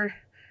Jennifer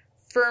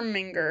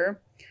Firminger.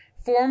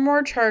 4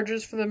 more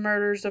charges for the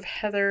murders of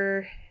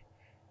Heather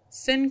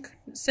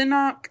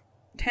Sinnock,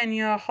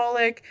 Tanya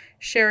Hollick,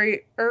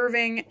 Sherry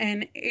Irving,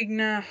 and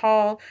Igna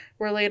Hall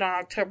were laid on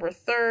October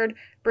 3rd,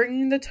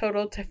 bringing the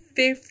total to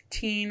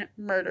 15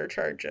 murder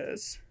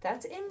charges.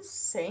 That's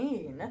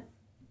insane.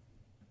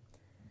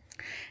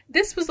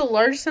 This was the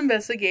largest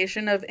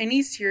investigation of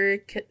any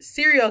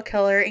serial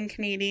killer in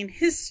Canadian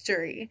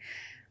history.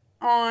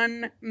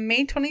 On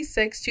May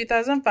 26,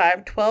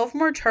 2005, 12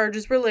 more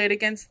charges were laid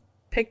against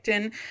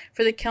Pickton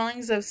for the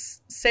killings of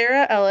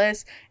Sarah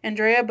Ellis,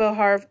 Andrea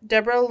Boharv,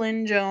 Deborah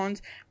Lynn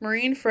Jones,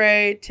 Maureen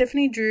Frey,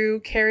 Tiffany Drew,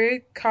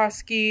 Carrie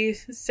Koski,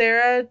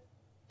 Sarah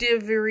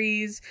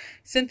DeVries,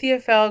 Cynthia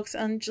Felks,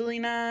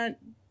 Angelina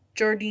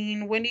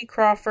Jardine, Wendy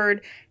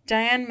Crawford,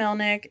 Diane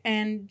Melnick,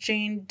 and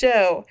Jane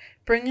Doe,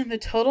 bringing the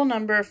total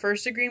number of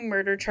first-degree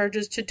murder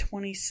charges to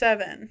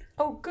 27.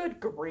 Oh, good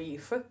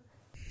grief.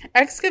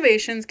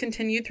 Excavations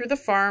continued through the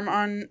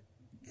farm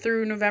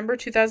through November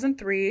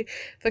 2003.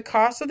 The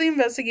cost of the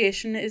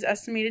investigation is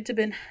estimated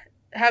to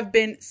have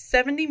been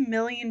 $70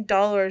 million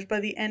by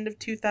the end of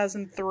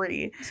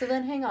 2003. So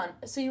then, hang on.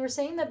 So you were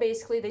saying that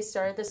basically they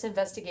started this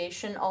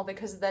investigation all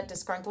because of that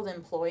disgruntled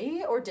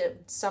employee, or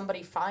did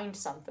somebody find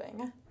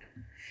something?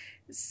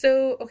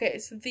 So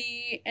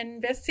the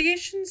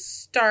investigation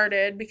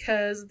started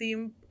because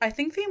I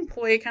think the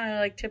employee kind of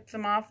like tipped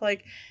them off,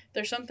 like,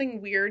 there's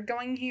something weird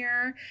going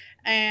here,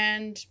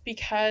 and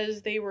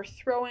because they were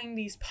throwing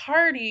these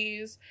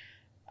parties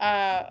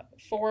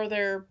for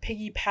their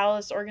Piggy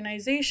Palace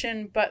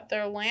organization, but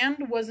their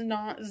land was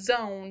not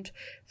zoned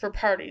for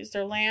parties.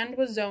 Their land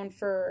was zoned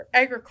for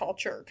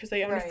agriculture because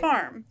they owned a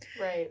farm.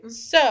 Right.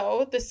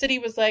 So the city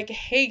was like,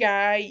 hey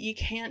guy, you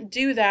can't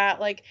do that.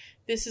 Like,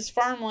 this is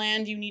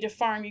farmland. You need a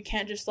farm. You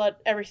can't just let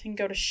everything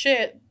go to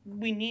shit.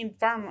 We need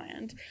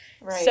farmland.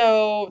 Right.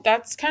 So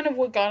that's kind of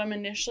what got him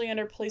initially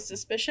under police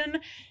suspicion.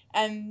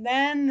 And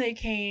then they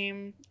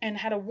came and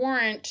had a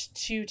warrant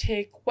to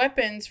take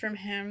weapons from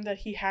him that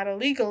he had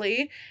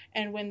illegally.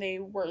 And when they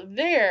were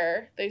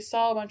there, they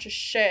saw a bunch of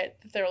shit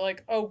that they were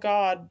like, oh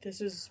God,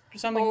 this is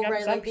something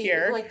up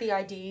here. Like the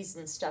IDs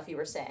and stuff you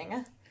were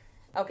saying.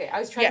 Okay, I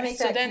was trying to make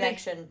that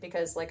connection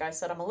because, like I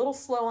said, I'm a little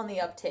slow on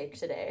the uptake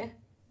today.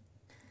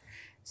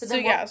 So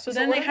then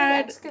they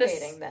had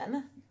excavating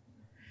then.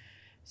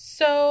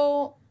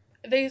 So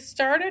they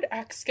started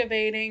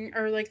excavating,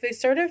 or like they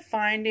started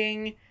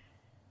finding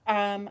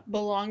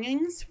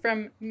belongings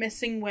from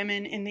missing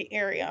women in the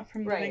area,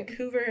 from the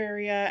Vancouver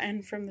area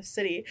and from the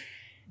city.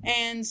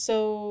 And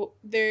so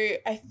they,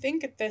 I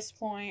think at this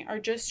point, are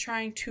just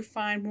trying to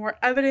find more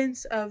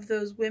evidence of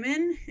those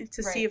women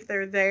to see if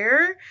they're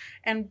there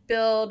and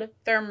build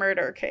their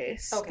murder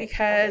case.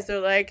 Because they're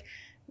like,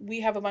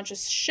 we have a bunch of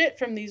shit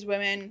from these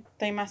women.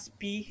 They must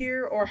be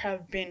here or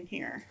have been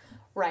here.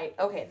 Right.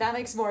 Okay. That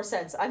makes more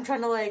sense. I'm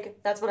trying to, like,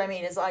 that's what I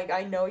mean is, like,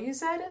 I know you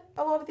said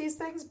a lot of these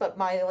things, but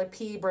my, like,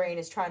 pea brain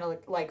is trying to,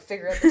 like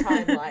figure out the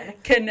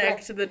timeline.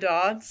 Connect the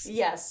dots.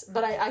 Yes.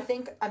 But I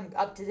think I'm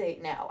up to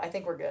date now. I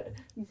think we're good.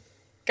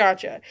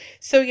 Gotcha.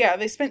 So yeah,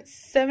 they spent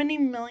 $70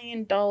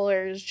 million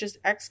just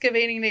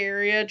excavating the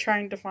area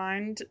trying to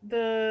find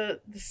the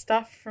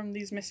stuff from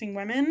these missing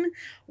women,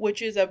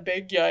 which is a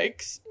big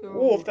yikes.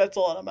 Ooh. Oof, that's a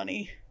lot of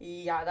money.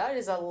 Yeah, that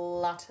is a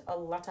lot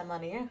of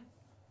money.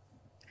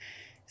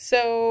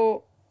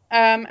 So,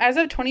 as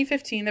of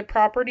 2015, the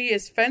property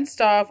is fenced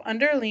off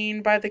under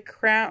lien by the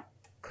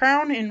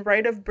Crown and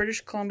Right of British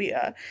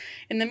Columbia.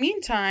 In the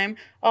meantime,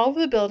 all of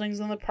the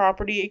buildings on the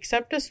property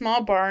except a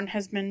small barn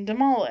has been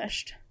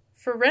demolished.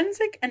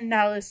 Forensic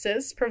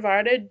analysis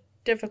provided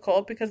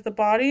difficult because the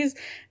bodies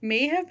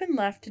may have been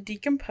left to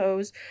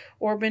decompose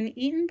or been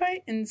eaten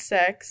by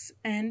insects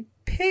and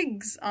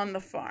pigs on the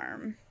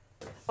farm.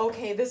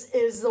 Okay, this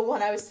is the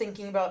one I was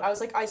thinking about. I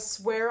was like, I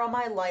swear on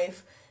my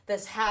life,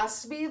 this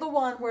has to be the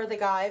one where the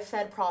guy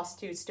fed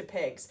prostitutes to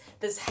pigs.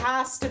 This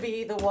has to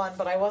be the one,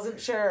 but I wasn't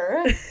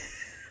sure.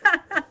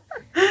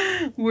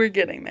 We're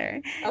getting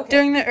there. Okay.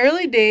 During the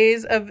early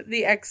days of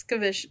the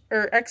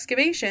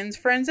excavations,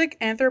 forensic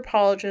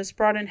anthropologists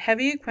brought in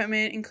heavy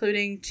equipment,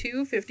 including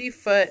two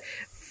 50-foot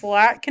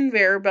flat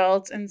conveyor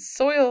belts and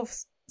soil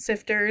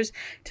sifters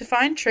to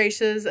find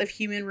traces of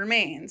human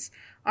remains.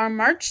 On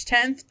March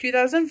 10th,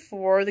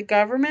 2004, the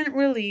government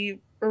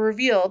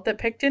revealed that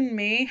Pickton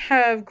may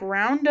have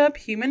ground up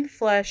human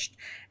flesh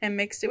and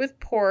mixed it with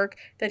pork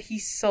that he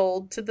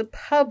sold to the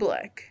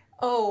public.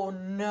 Oh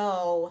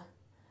no.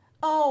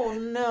 Oh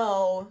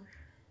no.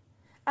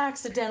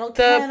 Accidental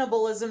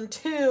cannibalism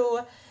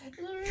too.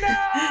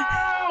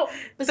 No!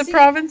 The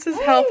province's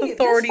health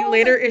authority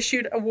later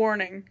issued a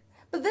warning.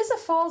 But this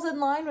falls in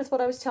line with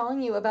what I was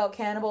telling you about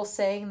cannibals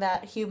saying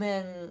that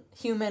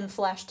human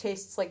flesh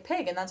tastes like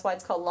pig, and that's why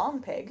it's called long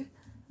pig.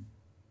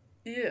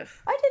 Ew.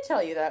 I did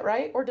tell you that,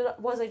 right? Or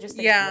was I just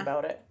thinking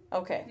about it?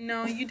 Okay.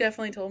 No, you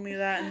definitely told me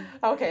that.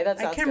 Okay, that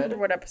sounds good. I can't remember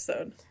what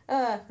episode. Me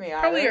either.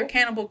 Probably your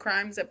Cannibal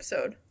Crimes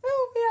episode.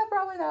 Oh, yeah,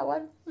 probably that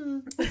one.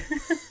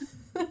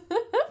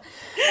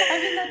 I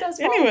mean, that does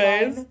fall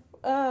Anyways.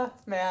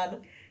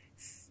 Man.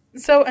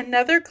 So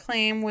another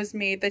claim was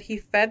made that he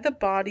fed the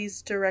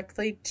bodies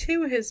directly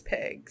to his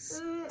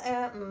pigs.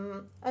 I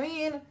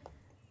mean,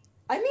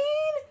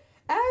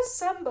 as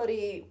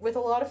somebody with a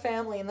lot of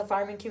family in the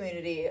farming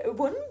community, it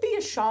wouldn't be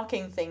a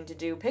shocking thing to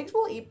do. Pigs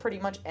will eat pretty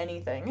much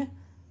anything.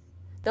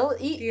 They'll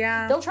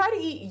try to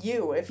eat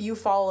you if you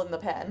fall in the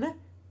pen.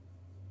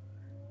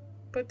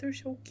 But they're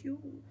so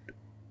cute.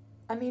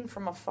 I mean,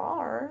 from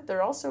afar,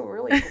 they're also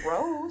really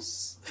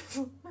gross.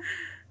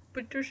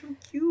 But they're so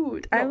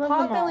cute. No, I love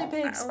them all. Potbelly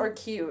pigs are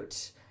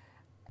cute.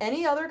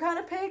 Any other kind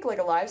of pig, like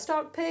a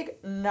livestock pig,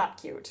 not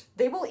cute.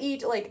 They will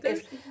eat, like,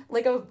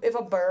 if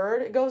a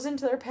bird goes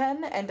into their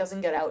pen and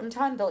doesn't get out in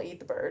time, they'll eat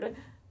the bird.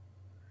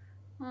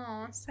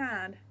 Aw,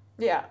 sad.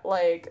 Yeah,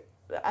 like,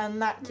 I'm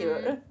not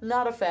cute.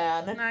 Not a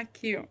fan. Not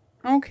cute.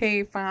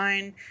 Okay,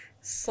 fine.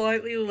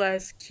 Slightly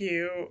less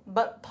cute.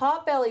 But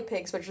potbelly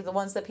pigs, which are the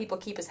ones that people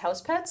keep as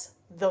house pets,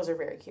 those are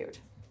very cute.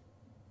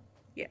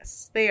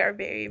 Yes, they are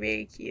very,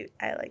 very cute.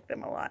 I like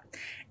them a lot.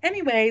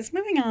 Anyways,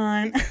 moving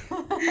on.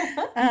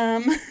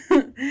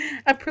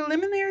 A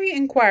preliminary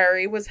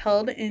inquiry was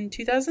held in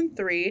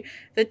 2003,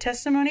 the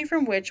testimony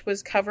from which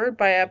was covered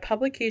by a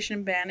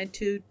publication ban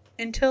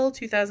until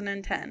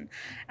 2010.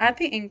 At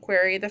the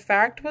inquiry, the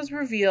fact was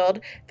revealed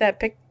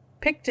that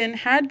Pickton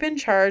had been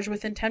charged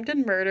with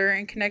attempted murder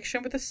in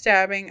connection with the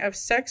stabbing of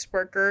sex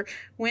worker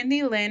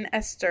Wendy Lynn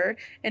Esther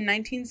in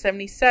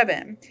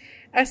 1977.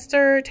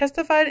 Esther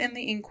testified in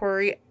the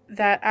inquiry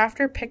that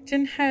after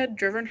Pickton had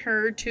driven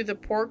her to the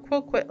Port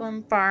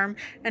Coquitlam farm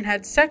and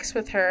had sex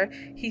with her,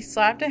 he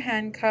slapped a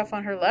handcuff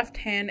on her left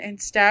hand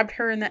and stabbed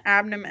her in the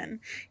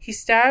abdomen. She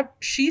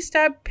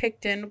stabbed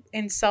Pickton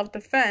in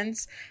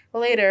self-defense.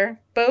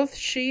 Later, both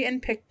she and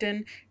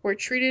Pickton were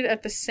treated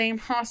at the same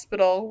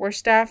hospital, where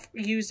staff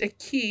used a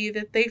key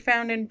that they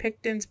found in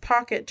Pickton's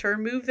pocket to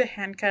remove the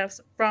handcuffs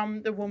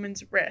from the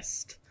woman's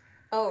wrist.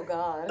 Oh,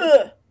 God.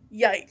 Ugh.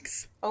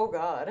 Yikes. Oh,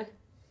 God.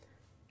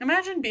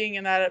 Imagine being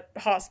in that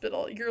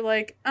hospital. You're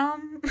like,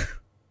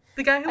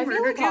 the guy who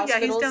murdered you?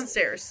 Yeah, he's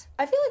downstairs.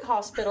 I feel like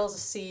hospitals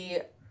see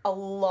a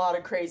lot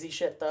of crazy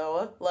shit,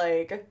 though.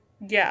 Like,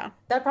 yeah.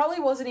 That probably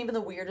wasn't even the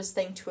weirdest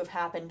thing to have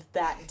happened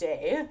that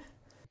day.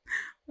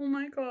 Oh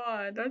my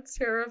God, that's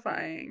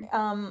terrifying.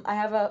 I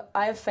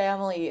have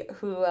family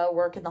who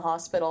work in the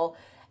hospital,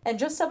 and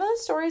just some of the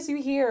stories you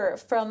hear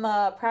from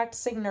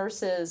practicing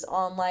nurses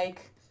on,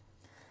 like,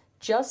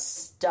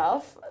 just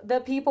stuff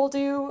that people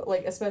do,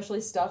 like, especially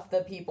stuff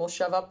that people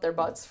shove up their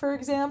butts, for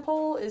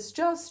example, is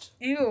just...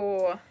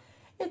 Ew.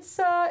 It's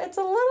a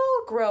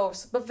little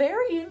gross, but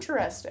very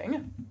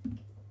interesting.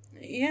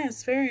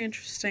 Yes, very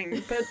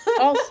interesting, but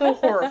also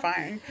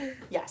horrifying.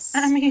 Yes.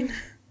 I mean,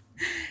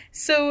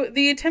 so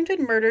the attempted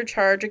murder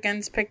charge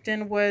against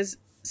Pickton was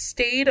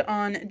stayed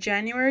on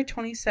January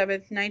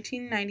 27th,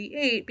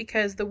 1998,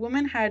 because the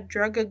woman had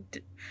drug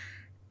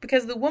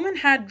because the woman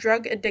had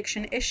drug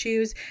addiction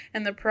issues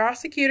and the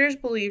prosecutors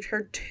believed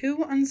her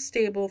too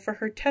unstable for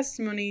her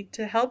testimony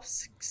to help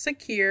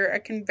secure a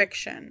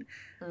conviction,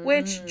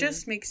 which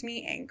just makes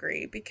me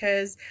angry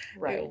because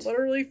they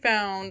literally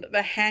found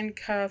the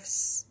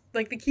handcuffs,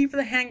 like the key for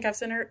the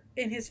handcuffs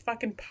in his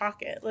fucking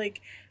pocket.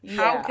 Like,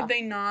 how could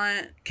they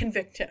not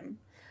convict him?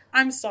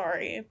 I'm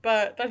sorry,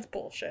 but that's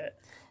bullshit.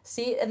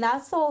 See, and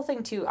that's the whole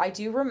thing too. I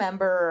do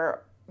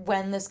remember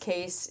when this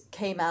case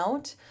came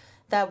out,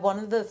 that one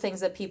of the things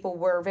that people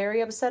were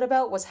very upset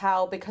about was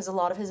how, because a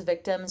lot of his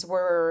victims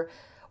were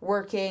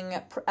working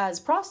as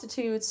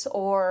prostitutes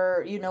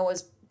or, you know,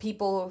 as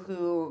people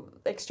who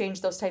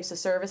exchange those types of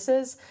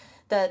services,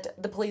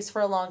 that the police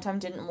for a long time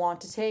didn't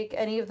want to take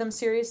any of them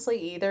seriously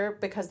either,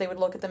 because they would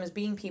look at them as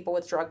being people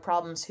with drug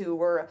problems who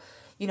were,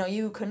 you know,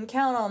 you couldn't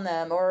count on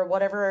them or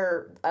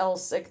whatever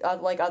else,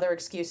 like other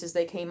excuses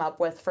they came up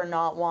with for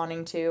not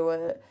wanting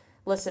to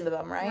listen to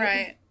them, right?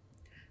 Right.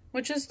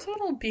 Which is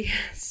total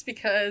BS,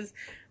 because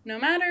no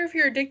matter if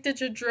you're addicted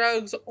to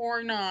drugs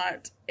or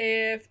not,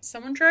 if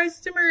someone tries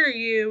to murder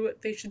you,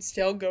 they should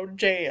still go to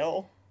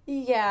jail.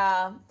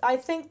 Yeah, I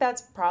think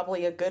that's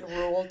probably a good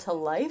rule to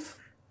life.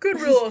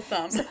 Good rule of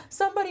thumb.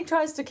 Somebody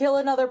tries to kill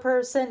another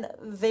person,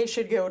 they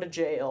should go to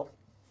jail.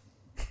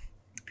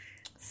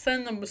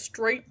 Send them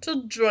straight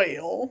to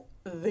jail.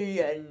 The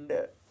end.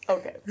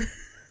 Okay.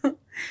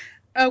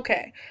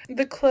 Okay.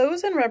 The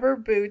clothes and rubber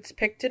boots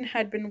Pickton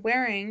had been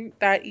wearing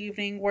that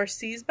evening were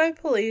seized by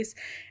police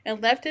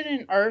and left in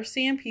an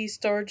RCMP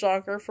storage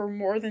locker for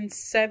more than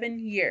 7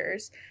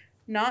 years.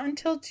 Not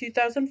until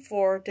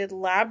 2004 did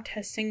lab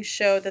testing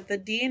show that the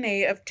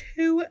DNA of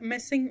 2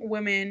 missing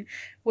women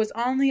was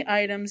on the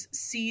items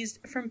seized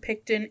from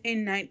Pickton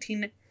in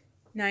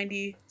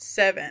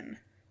 1997.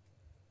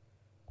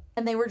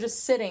 And they were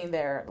just sitting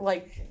there,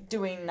 like,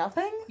 doing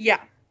nothing? Yeah.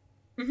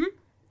 Mm-hmm.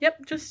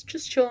 Yep, just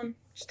chilling.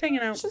 Just hanging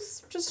out.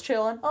 Just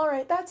chilling.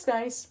 Alright, that's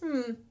nice.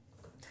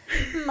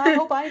 I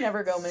hope I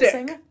never go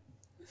missing.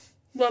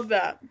 Love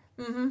that.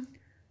 Mm-hmm.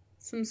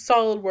 Some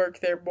solid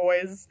work there,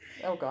 boys.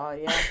 Oh god,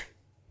 yeah.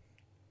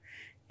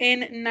 In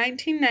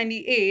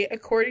 1998,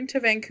 according to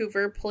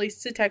Vancouver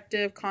Police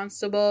Detective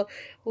Constable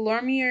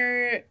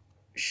Lormier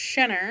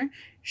Schenner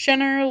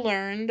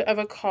learned of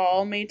a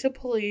call made to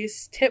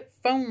police tip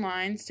phone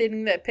line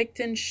stating that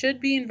Pickton should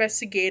be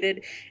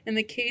investigated in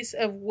the case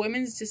of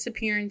women's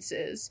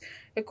disappearances.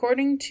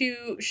 According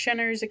to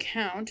Schenner's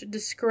account,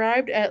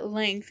 described at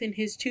length in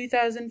his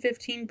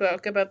 2015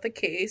 book about the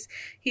case,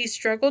 he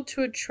struggled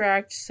to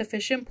attract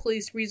sufficient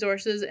police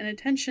resources and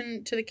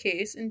attention to the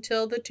case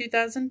until the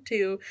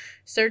 2002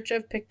 search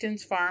of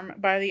Pickton's farm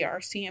by the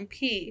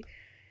RCMP.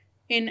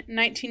 In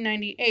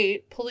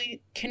 1998,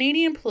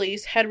 Canadian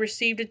police had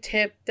received a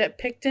tip that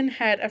Pickton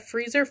had a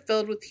freezer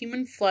filled with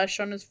human flesh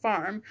on his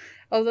farm.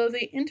 Although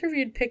they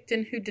interviewed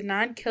Pickton, who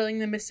denied killing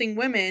the missing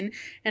women,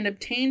 and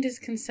obtained his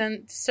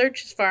consent to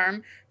search his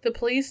farm, the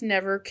police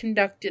never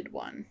conducted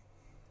one.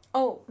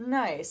 Oh,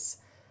 nice.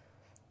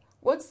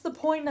 What's the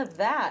point of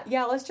that?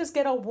 Yeah, let's just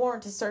get a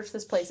warrant to search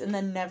this place and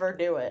then never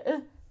do it.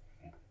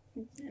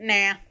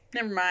 Nah,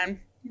 never mind.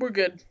 We're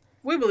good.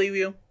 We believe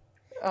you.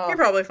 You're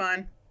probably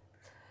fine.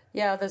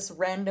 Yeah, this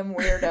random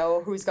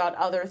weirdo who's got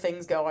other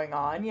things going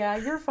on. Yeah,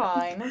 you're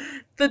fine.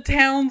 The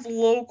town's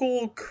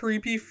local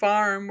creepy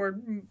farm where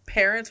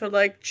parents are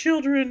like,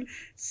 children,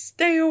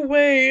 stay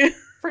away.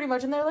 Pretty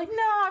much, and they're like,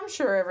 no, I'm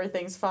sure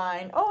everything's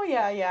fine. Oh,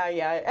 yeah,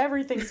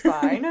 everything's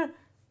fine.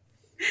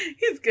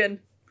 He's good.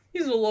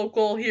 He's a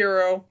local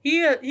hero.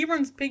 He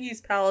runs Piggy's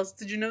Palace.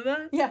 Did you know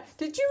that? Yeah.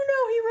 Did you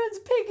know he runs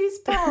Piggy's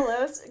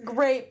Palace?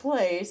 Great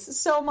place.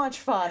 So much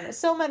fun.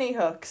 So many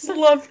hooks.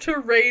 Love to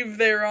rave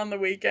there on the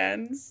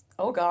weekends.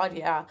 Oh, God,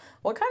 yeah.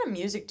 What kind of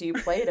music do you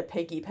play at a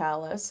Piggy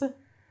Palace?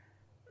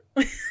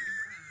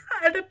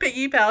 At a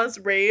Piggy Palace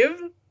rave?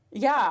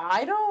 Yeah,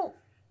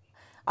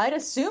 I'd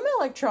assume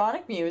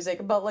electronic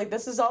music, but, like,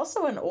 this is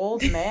also an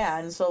old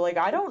man, so, like,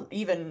 I don't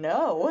even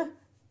know.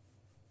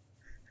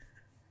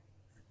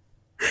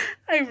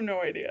 I have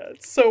no idea.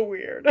 It's so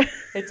weird.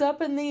 It's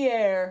up in the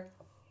air.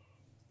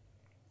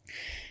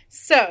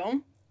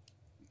 So,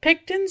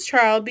 Pickton's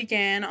trial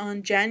began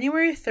on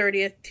January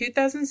 30th,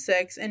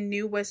 2006 in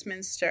New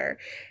Westminster,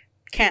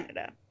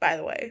 Canada, by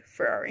the way,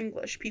 for our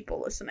English people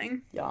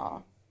listening. Yeah.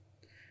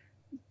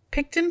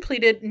 Pickton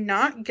pleaded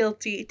not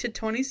guilty to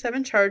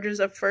 27 charges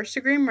of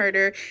first-degree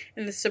murder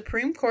in the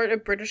Supreme Court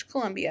of British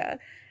Columbia.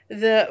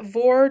 The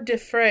voir de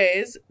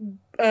phrase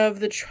of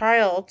the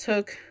trial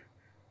took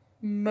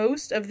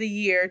most of the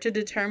year to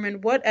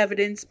determine what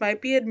evidence might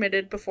be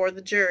admitted before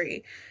the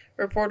jury.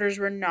 Reporters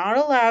were not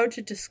allowed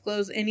to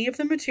disclose any of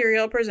the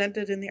material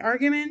presented in the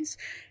arguments,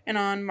 and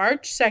on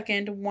March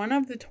 2nd, one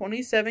of the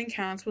 27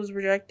 counts was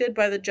rejected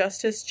by the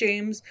Justice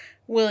James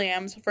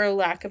Williams for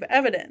lack of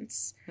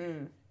evidence.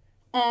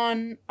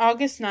 On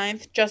August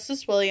 9th,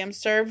 Justice Williams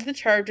served the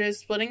charges,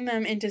 splitting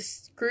them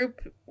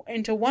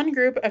into one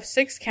group of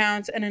 6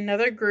 counts and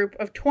another group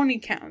of 20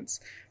 counts.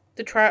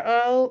 The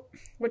trial,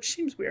 which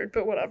seems weird,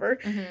 but whatever.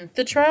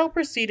 The trial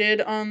proceeded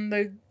on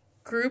the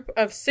group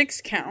of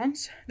 6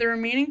 counts. The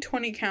remaining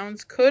 20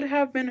 counts could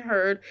have been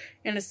heard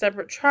in a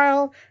separate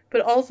trial,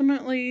 but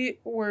ultimately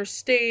were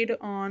stayed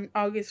on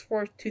August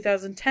 4th,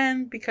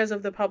 2010 because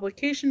of the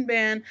publication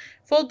ban.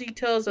 Full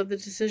details of the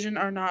decision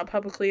are not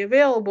publicly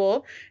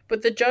available,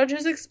 but the judge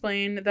has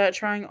explained that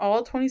trying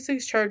all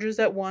 26 charges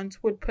at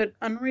once would put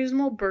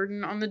unreasonable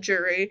burden on the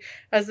jury,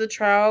 as the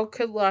trial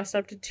could last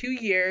up to 2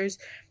 years.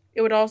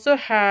 It would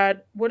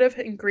have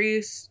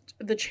increased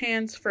the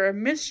chance for a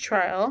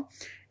mistrial,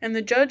 and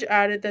the judge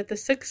added that the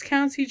 6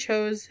 counts he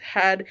chose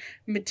had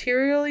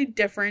materially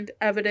different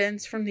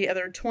evidence from the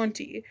other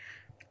 20.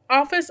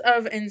 Office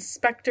of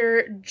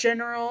Inspector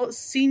General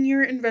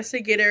Senior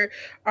Investigator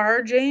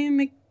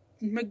R.J.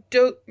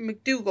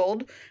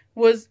 McDougald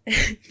was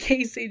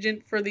case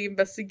agent for the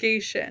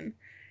investigation.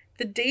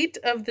 The date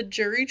of the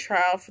jury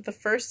trial for the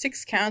first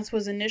 6 counts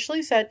was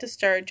initially set to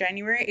start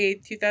January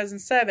 8,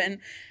 2007,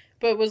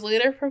 but was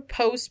later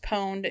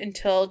postponed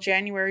until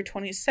January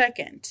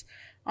 22nd.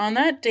 On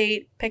that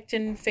date,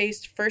 Pickton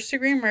faced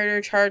first-degree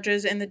murder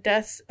charges in the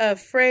deaths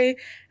of Frey,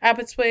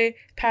 Abbotsway,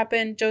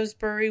 Papin,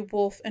 Joesbury,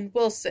 Wolfe, and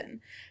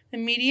Wilson. The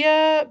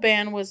media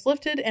ban was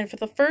lifted, and for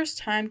the first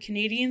time,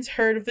 Canadians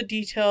heard of the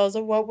details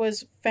of what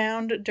was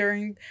found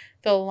during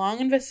the long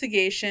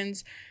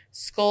investigations.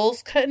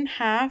 Skulls cut in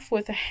half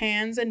with the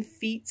hands and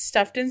feet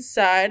stuffed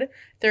inside,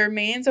 the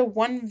remains of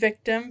one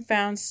victim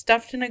found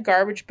stuffed in a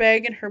garbage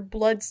bag, and her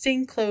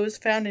blood-stained clothes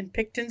found in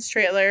Pickton's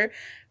trailer,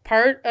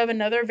 part of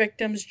another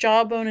victim's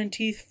jawbone and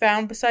teeth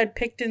found beside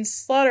Pickton's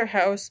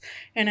slaughterhouse,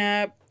 and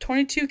a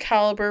 .22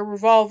 caliber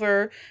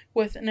revolver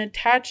with an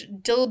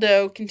attached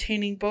dildo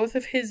containing both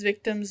of his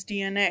victims'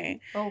 DNA.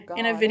 Oh, God.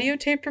 In a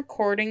videotaped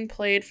recording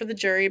played for the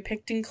jury,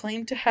 Pickton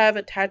claimed to have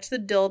attached the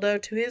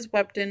dildo to his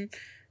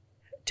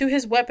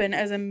weapon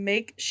as a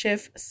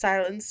makeshift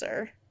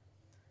silencer.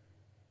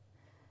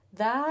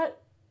 That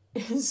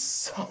is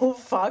so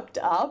fucked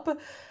up.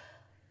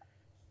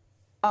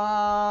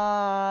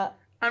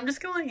 I'm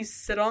just gonna let you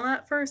sit on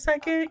that for a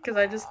second, because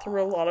I just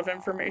threw a lot of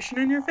information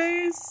in your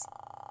face.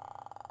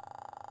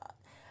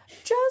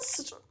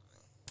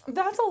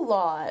 That's a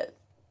lot.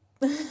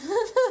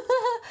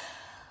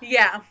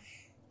 Yeah.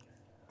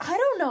 I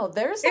don't know,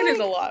 there's It is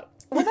a lot.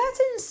 Well,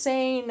 that's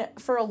insane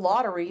for a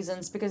lot of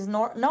reasons, because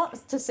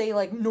not to say,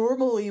 like,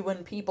 normally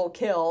when people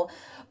kill,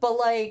 but,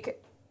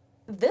 like,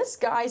 this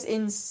guy's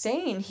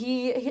insane.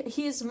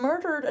 He's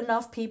murdered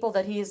enough people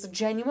that he has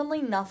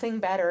genuinely nothing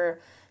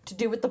better to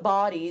do with the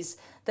bodies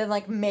than,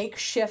 like,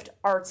 makeshift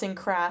arts and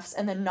crafts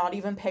and then not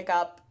even pick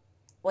up,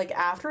 like,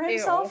 after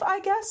himself, Ew. I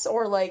guess,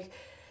 or, like,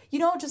 you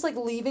know, just, like,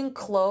 leaving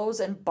clothes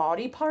and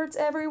body parts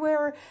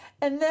everywhere,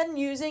 and then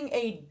using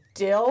a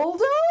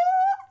dildo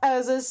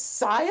as a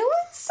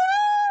silencer?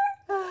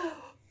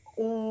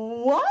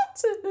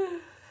 What?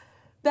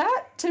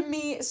 That, to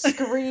me,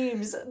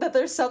 screams that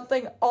there's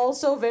something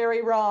also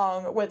very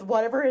wrong with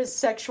whatever his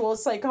sexual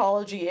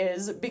psychology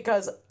is,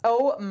 because,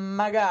 oh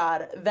my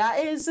God, that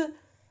is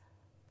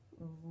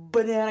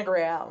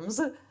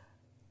bananagrams.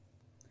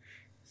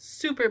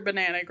 Super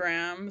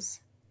bananagrams.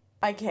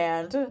 I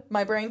can't.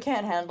 My brain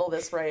can't handle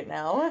this right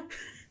now.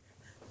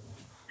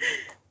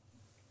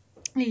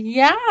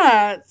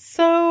 Yeah,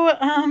 so,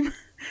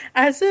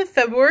 as of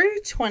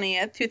February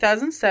 20th,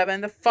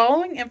 2007, the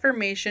following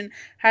information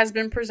has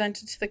been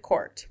presented to the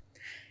court.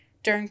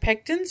 During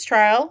Pickton's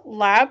trial,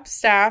 lab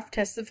staff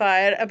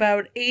testified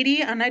about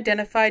 80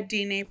 unidentified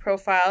DNA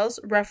profiles,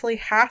 roughly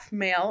half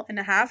male and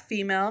half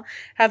female,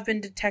 have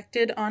been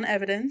detected on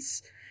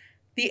evidence.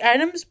 The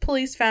items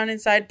police found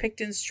inside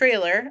Pickton's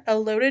trailer, a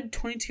loaded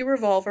 .22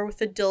 revolver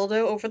with a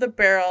dildo over the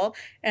barrel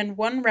and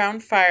 1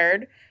 round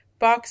fired,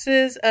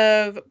 boxes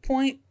of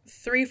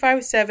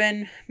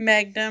 .357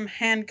 Magnum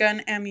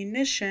handgun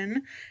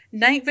ammunition,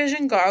 night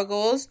vision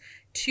goggles,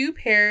 2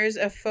 pairs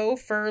of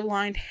faux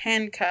fur-lined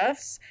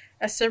handcuffs,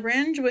 a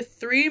syringe with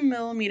 3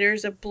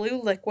 millimeters of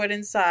blue liquid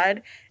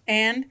inside,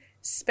 and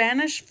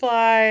Spanish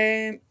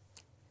fly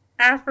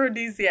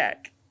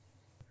aphrodisiac.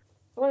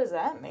 What does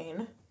that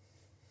mean?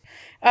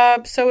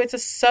 So it's a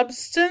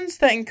substance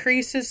that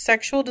increases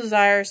sexual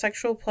desire,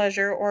 sexual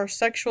pleasure, or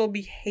sexual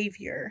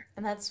behavior.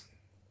 And that's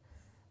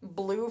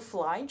blue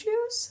fly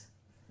juice?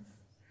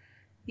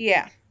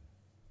 Yeah.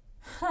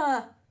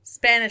 Huh.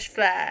 Spanish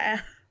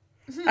fly.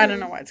 I don't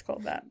know why it's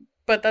called that,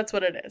 but that's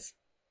what it is.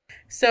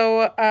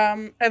 So,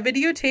 a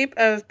videotape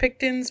of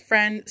Pickton's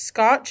friend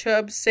Scott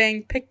Chubb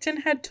saying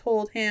Pickton had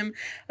told him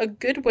a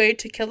good way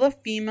to kill a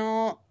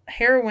female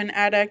heroin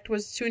addict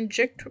was to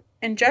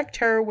inject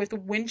her with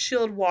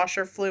windshield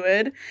washer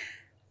fluid.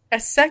 A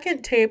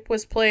second tape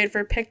was played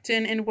for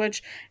Pickton in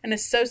which an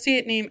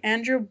associate named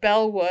Andrew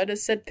Bellwood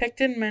said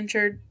Pickton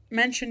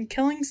mentioned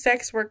killing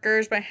sex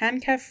workers by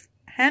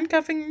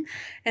handcuffing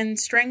and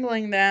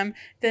strangling them,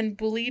 then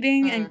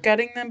bleeding and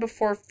gutting them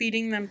before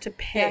feeding them to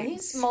pigs. Yeah,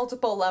 he's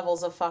multiple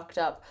levels of fucked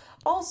up.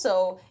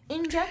 Also,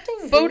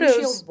 injecting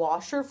windshield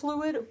washer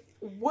fluid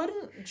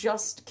wouldn't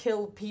just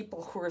kill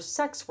people who are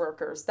sex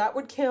workers. That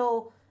would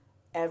kill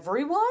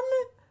everyone,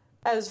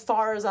 as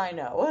far as I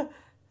know.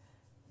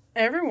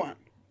 Everyone.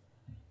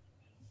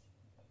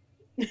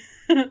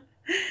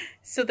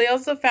 So they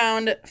also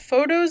found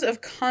photos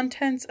of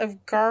contents of a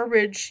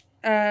garbage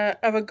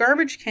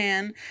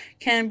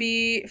can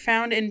be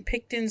found in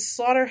Picton's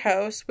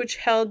slaughterhouse, which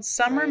held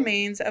some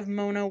remains of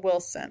Mona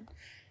Wilson.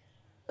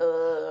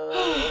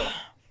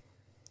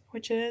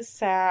 Which is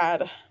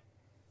sad.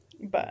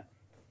 But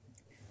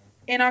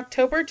in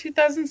October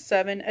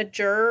 2007, a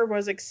juror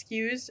was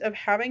accused of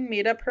having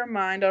made up her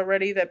mind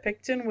already that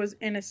Picton was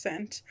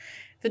innocent.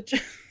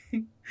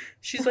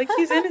 She's like,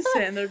 he's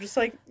innocent. They're just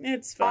like,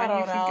 it's fine. I don't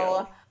you can know.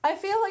 go. I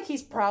feel like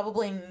he's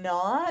probably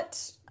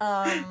not.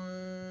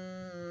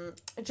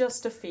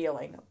 Just a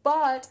feeling.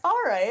 But,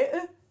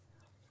 alright.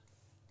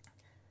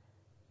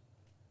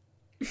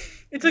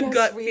 It's a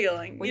gut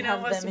feeling. We you know,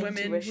 have us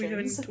women, we have an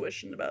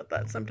intuition about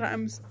that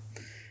sometimes.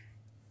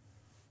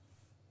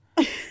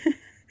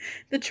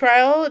 The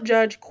trial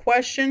judge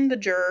questioned the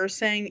juror,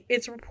 saying,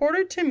 "It's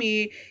reported to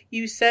me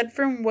you said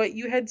from what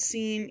you had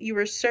seen you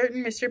were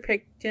certain Mr.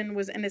 Picton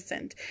was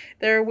innocent.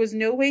 There was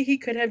no way he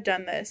could have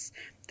done this.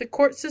 The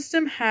court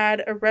system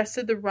had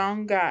arrested the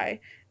wrong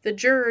guy." The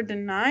juror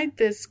denied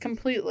this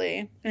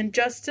completely, and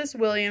Justice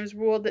Williams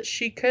ruled that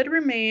she could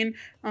remain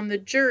on the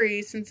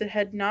jury since it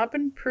had not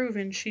been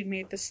proven she'd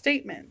made the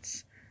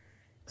statements.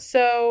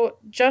 So,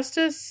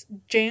 Justice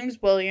James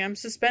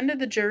Williams suspended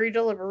the jury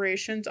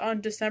deliberations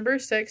on December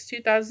 6,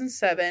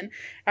 2007,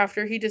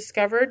 after he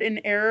discovered an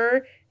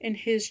error in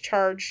his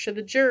charge to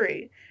the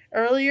jury.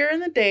 Earlier in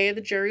the day,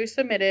 the jury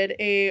submitted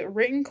a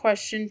written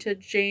question to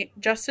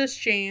Justice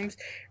James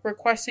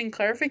requesting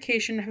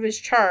clarification of his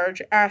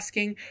charge,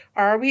 asking,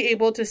 "Are we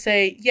able to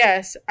say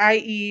yes,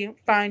 i.e.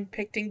 find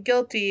Picton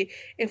guilty,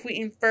 if we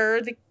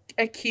infer the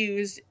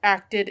accused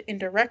acted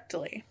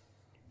indirectly?"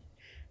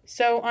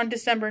 So, on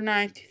December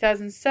 9,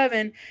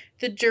 2007,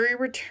 the jury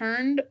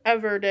returned a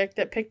verdict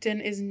that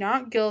Picton is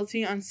not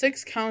guilty on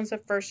 6 counts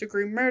of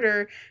first-degree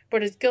murder,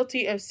 but is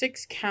guilty of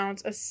 6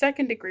 counts of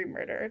second-degree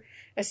murder.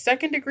 A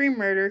second-degree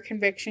murder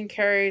conviction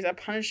carries a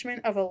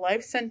punishment of a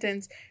life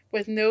sentence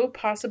with no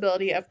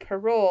possibility of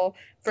parole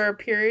for a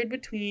period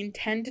between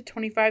 10 to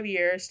 25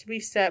 years to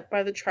be set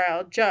by the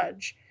trial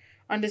judge.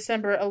 On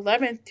December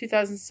 11,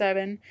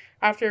 2007,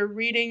 after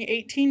reading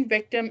 18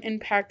 victim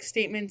impact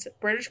statements,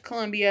 British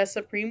Columbia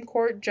Supreme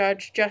Court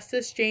Judge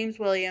Justice James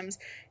Williams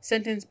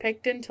sentenced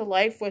Picton to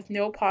life with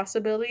no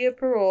possibility of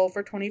parole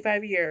for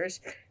 25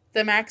 years,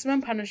 the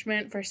maximum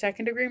punishment for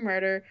second-degree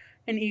murder,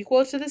 and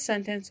equal to the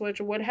sentence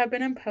which would have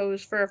been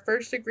imposed for a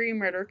first-degree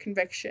murder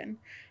conviction.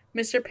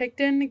 Mr.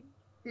 Picton's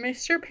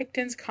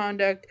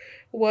conduct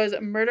was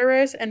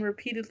murderous and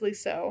repeatedly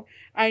so.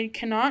 I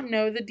cannot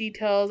know the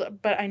details,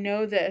 but I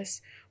know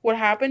this. What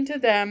happened to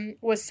them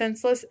was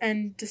senseless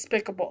and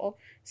despicable,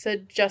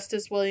 said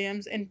Justice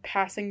Williams in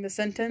passing the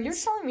sentence. You're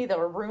telling me that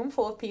a room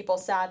full of people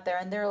sat there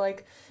and they're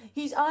like,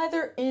 he's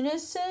either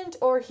innocent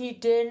or he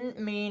didn't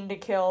mean to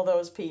kill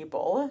those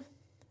people.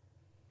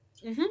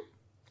 Mm-hmm.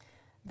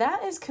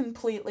 That is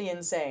completely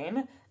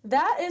insane.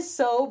 That is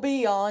so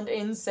beyond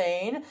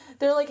insane.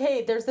 They're like,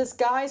 hey, there's this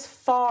guy's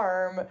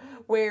farm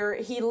where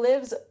he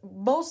lives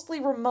mostly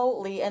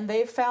remotely, and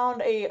they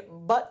found a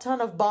butt ton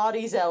of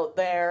bodies out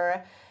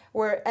there,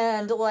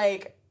 and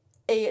like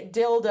a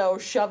dildo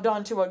shoved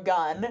onto a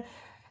gun,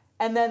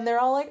 and then they're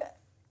all like,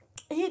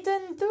 he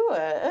didn't do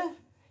it.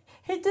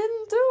 He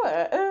didn't do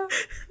it.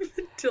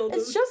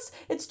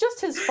 It's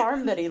just his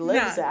farm that he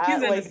lives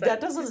at. Like,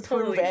 that doesn't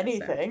prove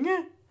anything.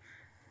 Innocent.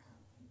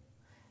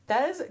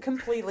 That is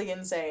completely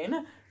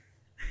insane.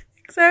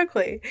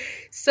 Exactly.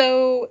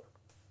 So,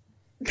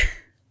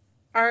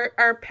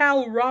 our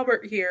pal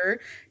Robert here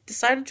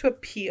decided to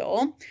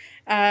appeal.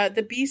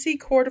 The BC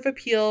Court of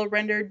Appeal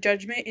rendered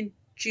judgment in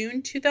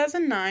June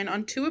 2009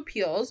 on 2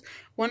 appeals,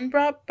 one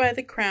brought by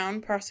the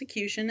Crown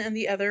prosecution and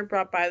the other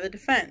brought by the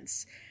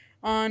defense.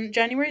 On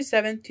January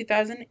 7th,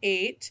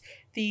 2008,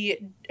 the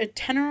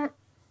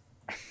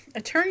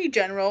Attorney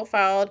General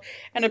filed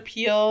an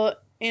appeal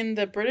in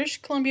the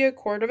British Columbia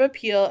Court of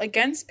Appeal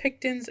against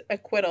Picton's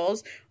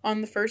acquittals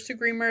on the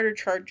first-degree murder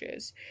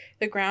charges.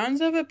 The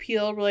grounds of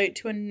appeal relate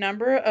to a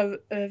number of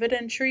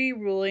evidentiary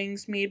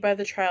rulings made by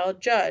the trial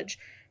judge.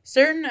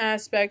 Certain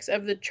aspects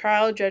of the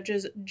trial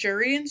judge's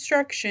jury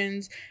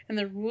instructions and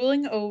the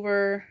ruling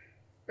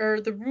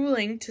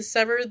to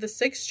sever the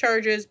 6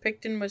 charges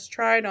Picton was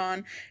tried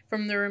on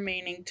from the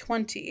remaining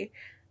 20.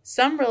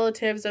 Some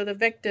relatives of the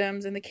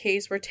victims in the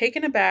case were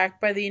taken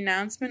aback by the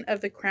announcement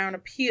of the Crown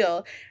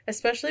appeal,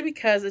 especially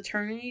because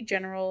Attorney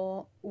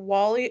General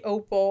Wally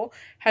Oppal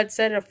had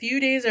said a few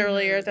days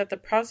earlier that the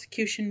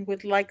prosecution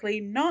would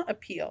likely not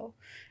appeal.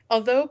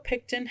 Although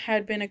Picton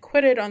had been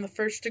acquitted on the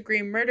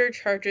first-degree murder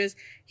charges,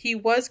 he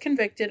was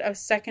convicted of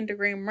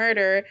second-degree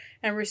murder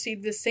and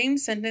received the same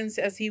sentence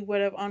as he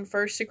would have on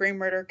first-degree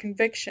murder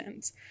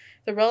convictions.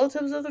 The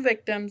relatives of the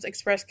victims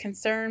expressed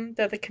concern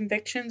that the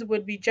convictions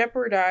would be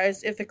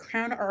jeopardized if the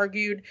Crown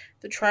argued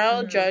the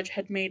trial judge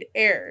had made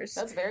errors.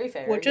 That's very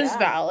fair. Which is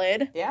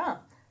valid. Yeah.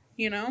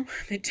 You know,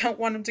 they don't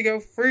want him to go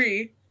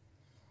free.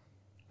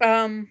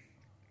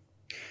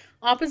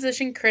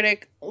 Opposition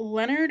critic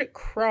Leonard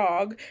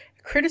Krog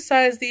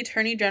criticized the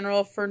Attorney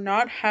General for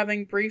not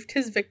having briefed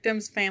his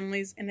victims'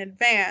 families in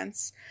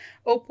advance.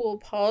 Opal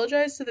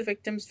apologized to the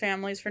victims'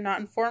 families for not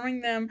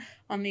informing them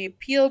on the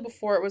appeal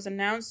before it was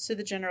announced to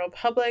the general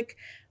public.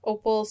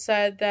 Opal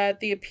said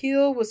that the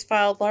appeal was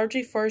filed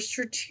largely for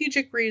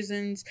strategic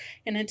reasons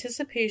in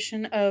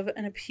anticipation of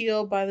an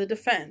appeal by the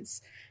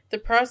defense. The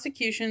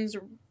prosecution's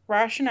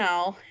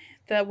rationale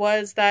that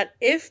was that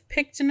if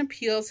Pickton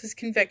appeals his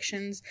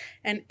convictions,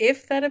 and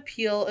if that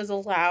appeal is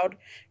allowed,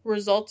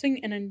 resulting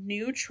in a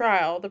new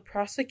trial, the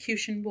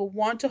prosecution will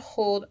want to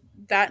hold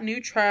that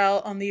new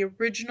trial on the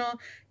original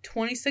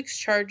 26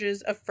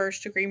 charges of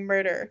first-degree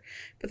murder.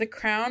 But the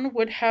Crown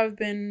would have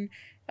been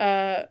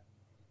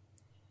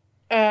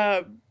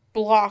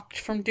blocked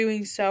from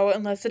doing so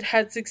unless it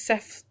had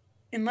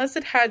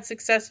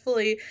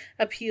successfully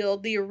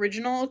appealed the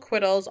original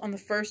acquittals on the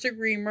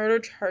first-degree murder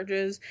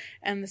charges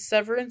and the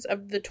severance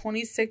of the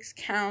 26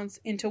 counts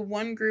into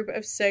one group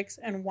of 6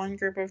 and one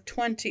group of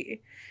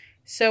 20.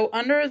 So,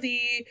 under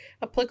the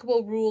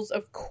applicable rules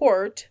of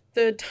court,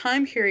 the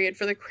time period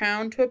for the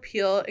Crown to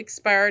appeal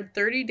expired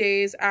 30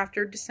 days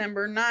after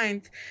December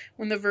 9th,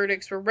 when the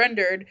verdicts were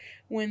rendered,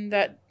 when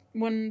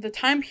the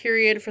time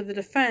period for the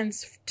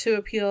defense to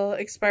appeal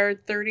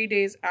expired 30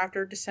 days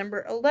after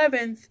December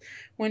 11th,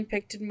 when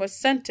Pickton was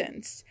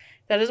sentenced.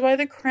 That is why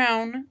the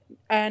Crown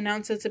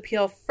announced its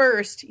appeal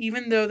first,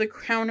 even though the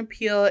Crown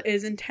appeal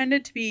is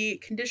intended to be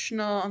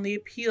conditional on the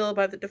appeal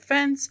by the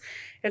defense.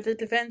 If the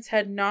defense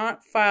had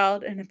not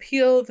filed an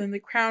appeal, then the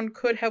Crown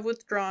could have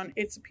withdrawn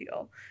its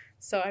appeal.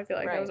 So I feel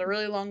like that was a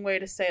really long way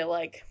to say,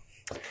 like,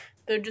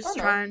 they're just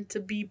trying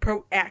to be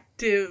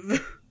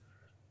proactive.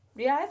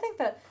 Yeah, I think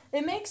that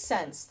it makes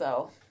sense,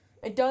 though.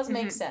 It does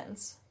make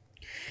sense.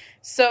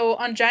 So,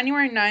 on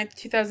January 9th,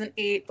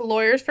 2008,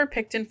 lawyers for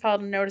Pickton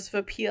filed a notice of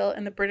appeal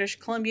in the British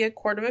Columbia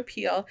Court of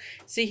Appeal,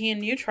 seeking a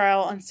new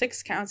trial on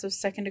 6 counts of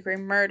second-degree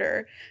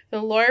murder.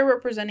 The lawyer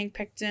representing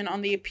Pickton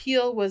on the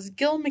appeal was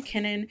Gil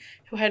McKinnon,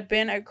 who had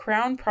been a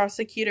Crown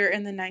prosecutor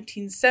in the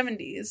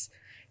 1970s.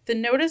 The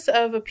notice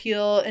of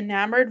appeal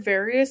enamored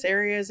various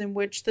areas in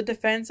which the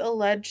defense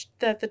alleged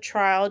that the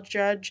trial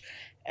judge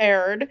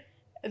erred: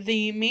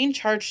 the main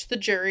charge to the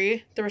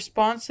jury, the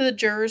response to the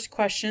jurors'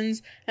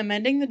 questions,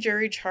 amending the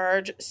jury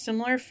charge,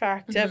 similar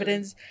fact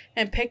evidence,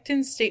 and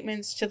Pickton's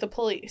statements to the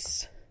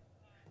police.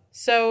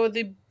 So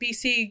the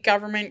BC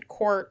government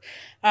court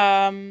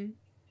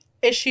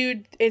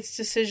issued its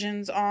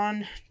decisions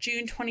on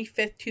June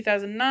 25th,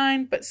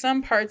 2009, but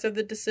some parts of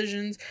the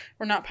decisions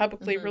were not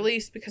publicly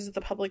released because of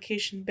the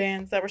publication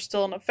bans that were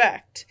still in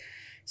effect.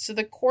 So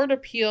the court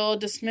appeal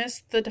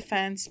dismissed the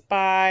defense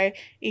by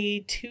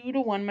a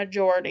 2-1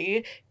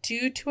 majority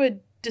due to a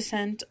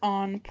dissent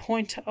on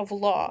point of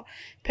law.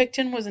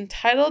 Pickton was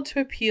entitled to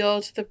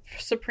appeal to the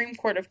Supreme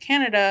Court of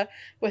Canada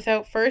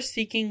without first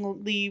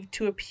seeking leave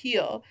to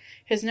appeal.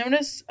 His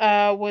notice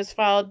was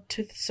filed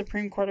to the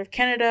Supreme Court of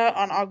Canada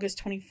on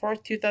August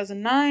 24th,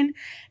 2009,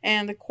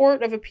 and the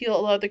Court of Appeal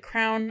allowed the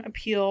Crown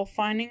appeal,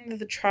 finding that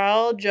the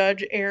trial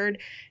judge erred,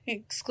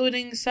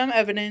 excluding some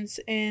evidence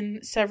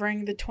in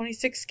severing the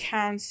 26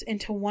 counts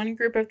into one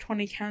group of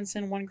 20 counts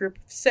and one group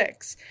of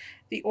 6.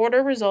 The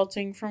order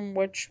resulting from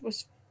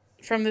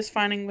this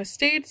finding was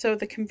stayed, so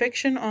the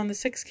conviction on the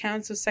 6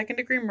 counts of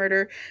second-degree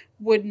murder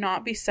would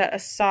not be set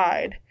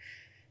aside.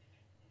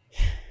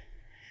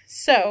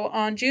 So,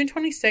 on June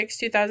 26,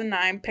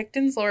 2009,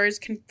 Pickton's lawyers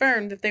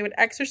confirmed that they would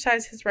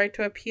exercise his right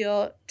to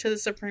appeal to the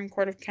Supreme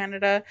Court of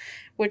Canada,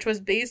 which was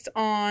based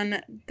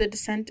on the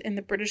dissent in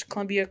the British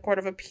Columbia Court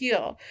of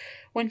Appeal.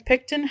 When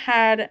Pickton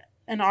had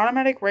an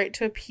automatic right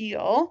to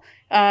appeal,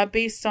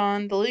 based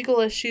on the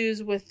legal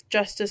issues with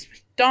Justice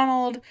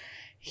MacDonald,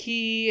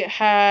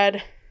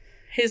 his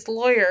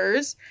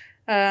lawyers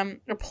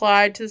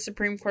applied to the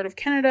Supreme Court of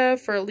Canada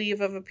for a leave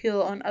of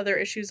appeal on other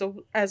issues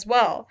as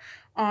well.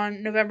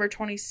 On November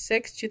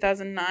 26,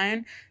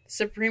 2009, the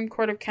Supreme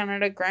Court of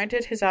Canada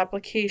granted his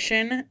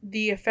application.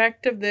 The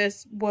effect of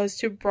this was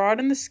to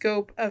broaden the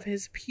scope of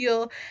his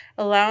appeal,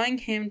 allowing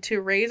him to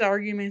raise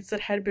arguments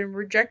that had been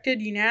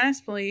rejected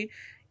unanimously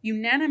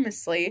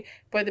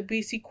by the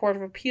BC Court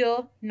of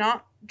Appeal,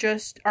 not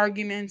just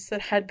arguments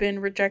that had been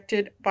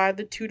rejected by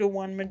the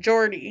 2-1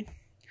 majority.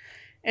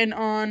 And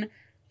on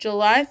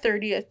July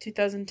 30th,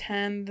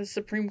 2010, the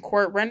Supreme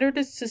Court rendered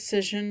its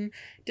decision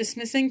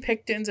dismissing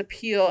Pickton's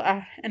appeal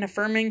and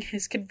affirming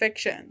his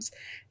convictions.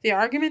 The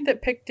argument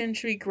that Pickton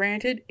should be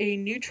granted a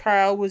new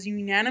trial was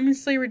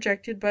unanimously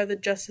rejected by the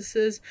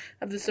justices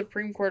of the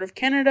Supreme Court of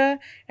Canada,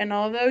 and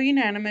although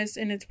unanimous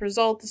in its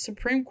result, the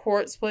Supreme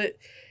Court split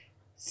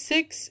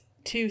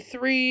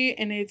 6-3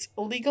 in its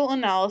legal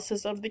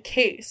analysis of the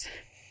case.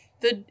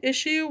 The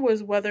issue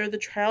was whether the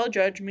trial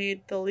judge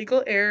made the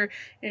legal error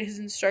in his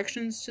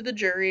instructions to the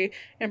jury,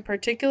 and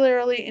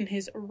particularly in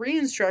his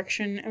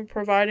re-instruction in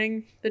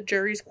providing the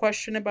jury's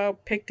question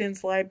about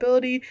Pickton's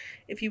liability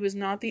if he was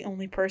not the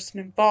only person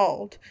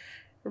involved.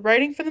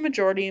 Writing for the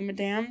majority,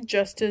 Madame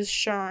Justice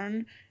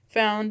Sharon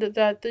found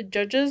that the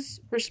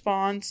judge's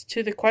response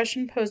to the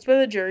question posed by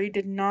the jury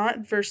did not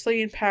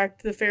adversely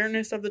impact the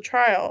fairness of the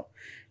trial.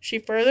 She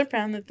further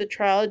found that the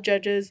trial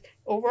judge's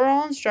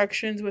overall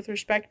instructions with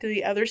respect to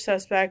the other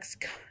suspects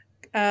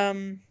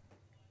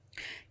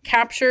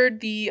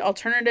captured the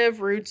alternative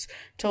routes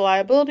to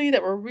liability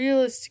that were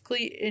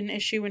realistically an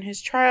issue in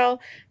his trial.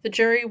 The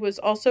jury was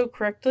also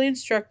correctly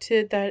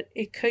instructed that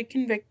it could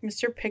convict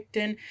Mr.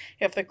 Pickton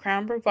if the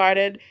Crown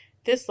provided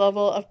this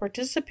level of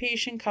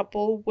participation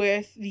coupled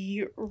with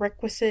the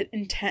requisite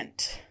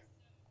intent.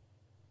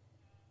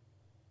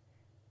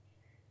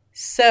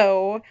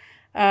 So,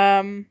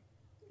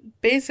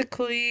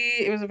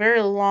 basically, it was a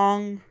very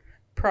long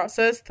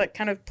process that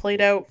kind of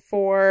played out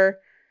for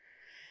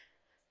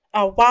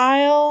a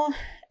while,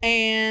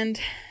 and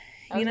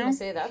I was gonna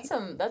say that's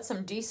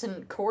some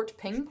decent court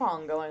ping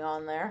pong going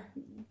on there.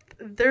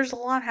 There's a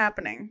lot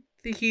happening.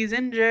 He's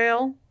in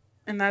jail,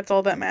 and that's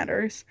all that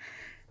matters.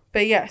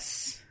 But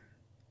yes.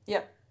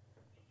 Yep.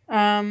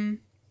 And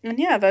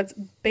yeah, that's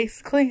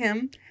basically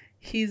him.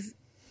 He's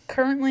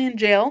currently in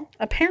jail.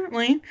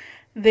 Apparently,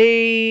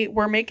 they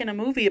were making a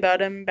movie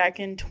about him back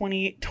in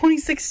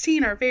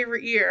 2016, our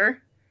favorite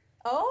year.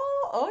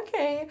 Oh,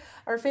 okay.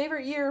 Our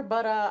favorite year,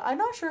 but I'm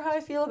not sure how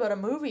I feel about a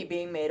movie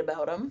being made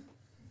about him.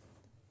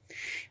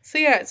 So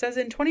yeah, it says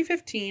in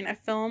 2015, a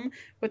film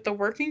with the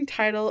working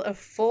title of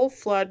Full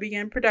Flood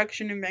began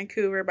production in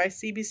Vancouver by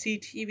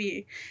CBC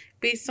TV.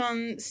 Based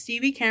on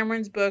Stevie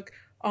Cameron's book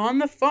On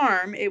the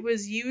Farm, it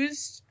was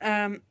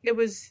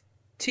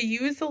to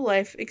use the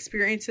life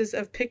experiences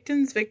of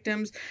Pickton's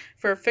victims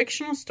for a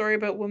fictional story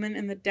about women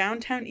in the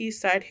downtown East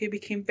Side who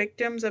became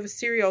victims of a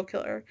serial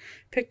killer.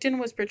 Pickton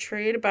was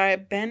portrayed by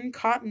Ben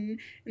Cotton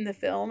in the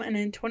film, and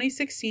in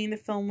 2016 the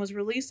film was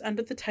released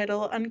under the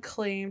title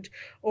Unclaimed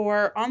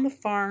or On the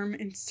Farm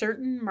in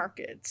certain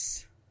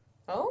markets.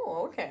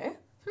 Oh, okay.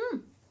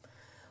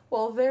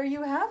 Well, there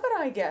you have it,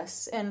 I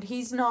guess. And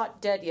he's not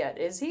dead yet,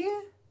 is he?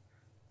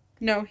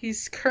 No,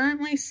 he's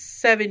currently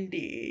 70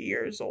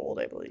 years old,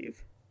 I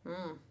believe.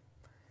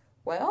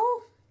 Well,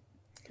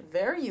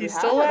 there you He's have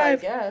still it, alive.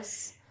 I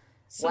guess.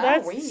 So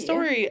that's the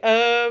story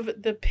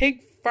of the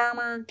pig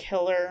farmer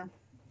killer.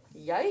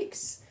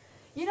 Yikes.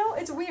 You know,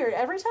 it's weird.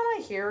 Every time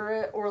I hear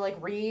it or,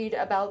 read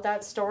about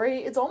that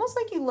story, it's almost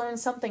like you learn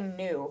something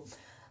new.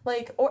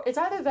 Or it's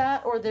either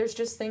that or there's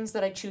just things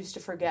that I choose to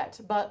forget.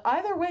 But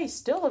either way,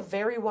 still a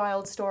very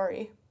wild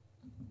story.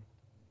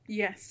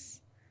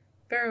 Yes.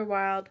 Very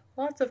wild.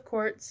 Lots of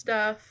court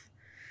stuff.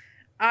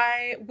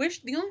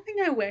 The only thing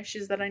I wish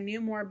is that I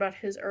knew more about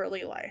his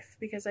early life,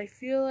 because I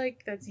feel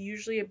like that's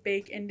usually a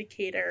big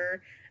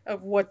indicator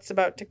of what's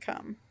about to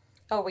come.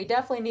 Oh, we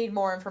definitely need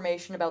more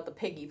information about the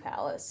Piggy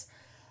Palace.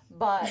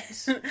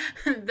 But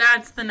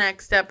that's the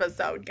next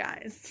episode,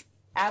 guys.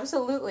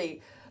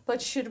 Absolutely.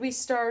 But should we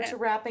start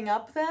wrapping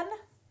up then?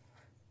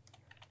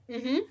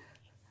 Mm-hmm.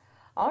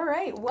 All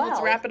right, well.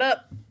 Let's wrap it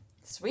up.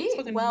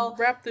 Sweet.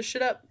 Wrap this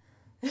shit up.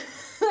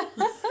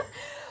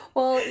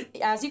 Well,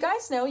 as you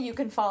guys know, you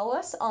can follow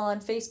us on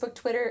Facebook,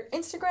 Twitter,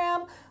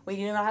 Instagram. We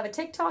do not have a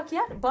TikTok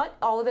yet, but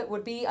all of it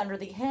would be under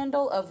the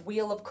handle of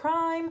Wheel of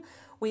Crime.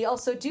 We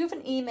also do have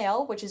an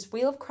email, which is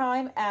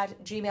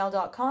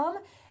wheelofcrime@gmail.com.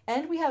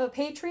 And we have a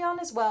Patreon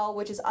as well,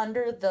 which is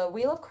under the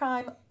Wheel of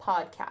Crime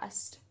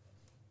podcast.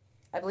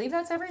 I believe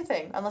that's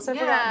everything, unless I've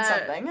forgotten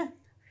something.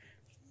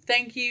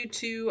 Thank you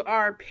to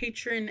our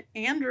patron,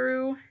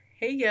 Andrew.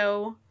 Hey,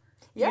 yo.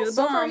 Yeah,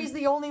 so far he's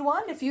the only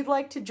one. If you'd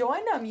like to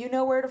join him, you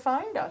know where to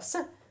find us.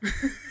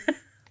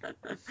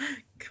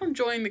 Come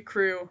join the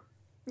crew.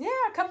 Yeah,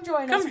 come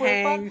join us.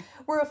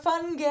 We're a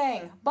fun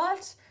gang.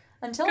 But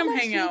until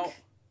next week,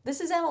 this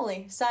is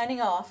Emily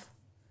signing off.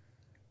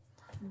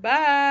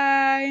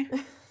 Bye.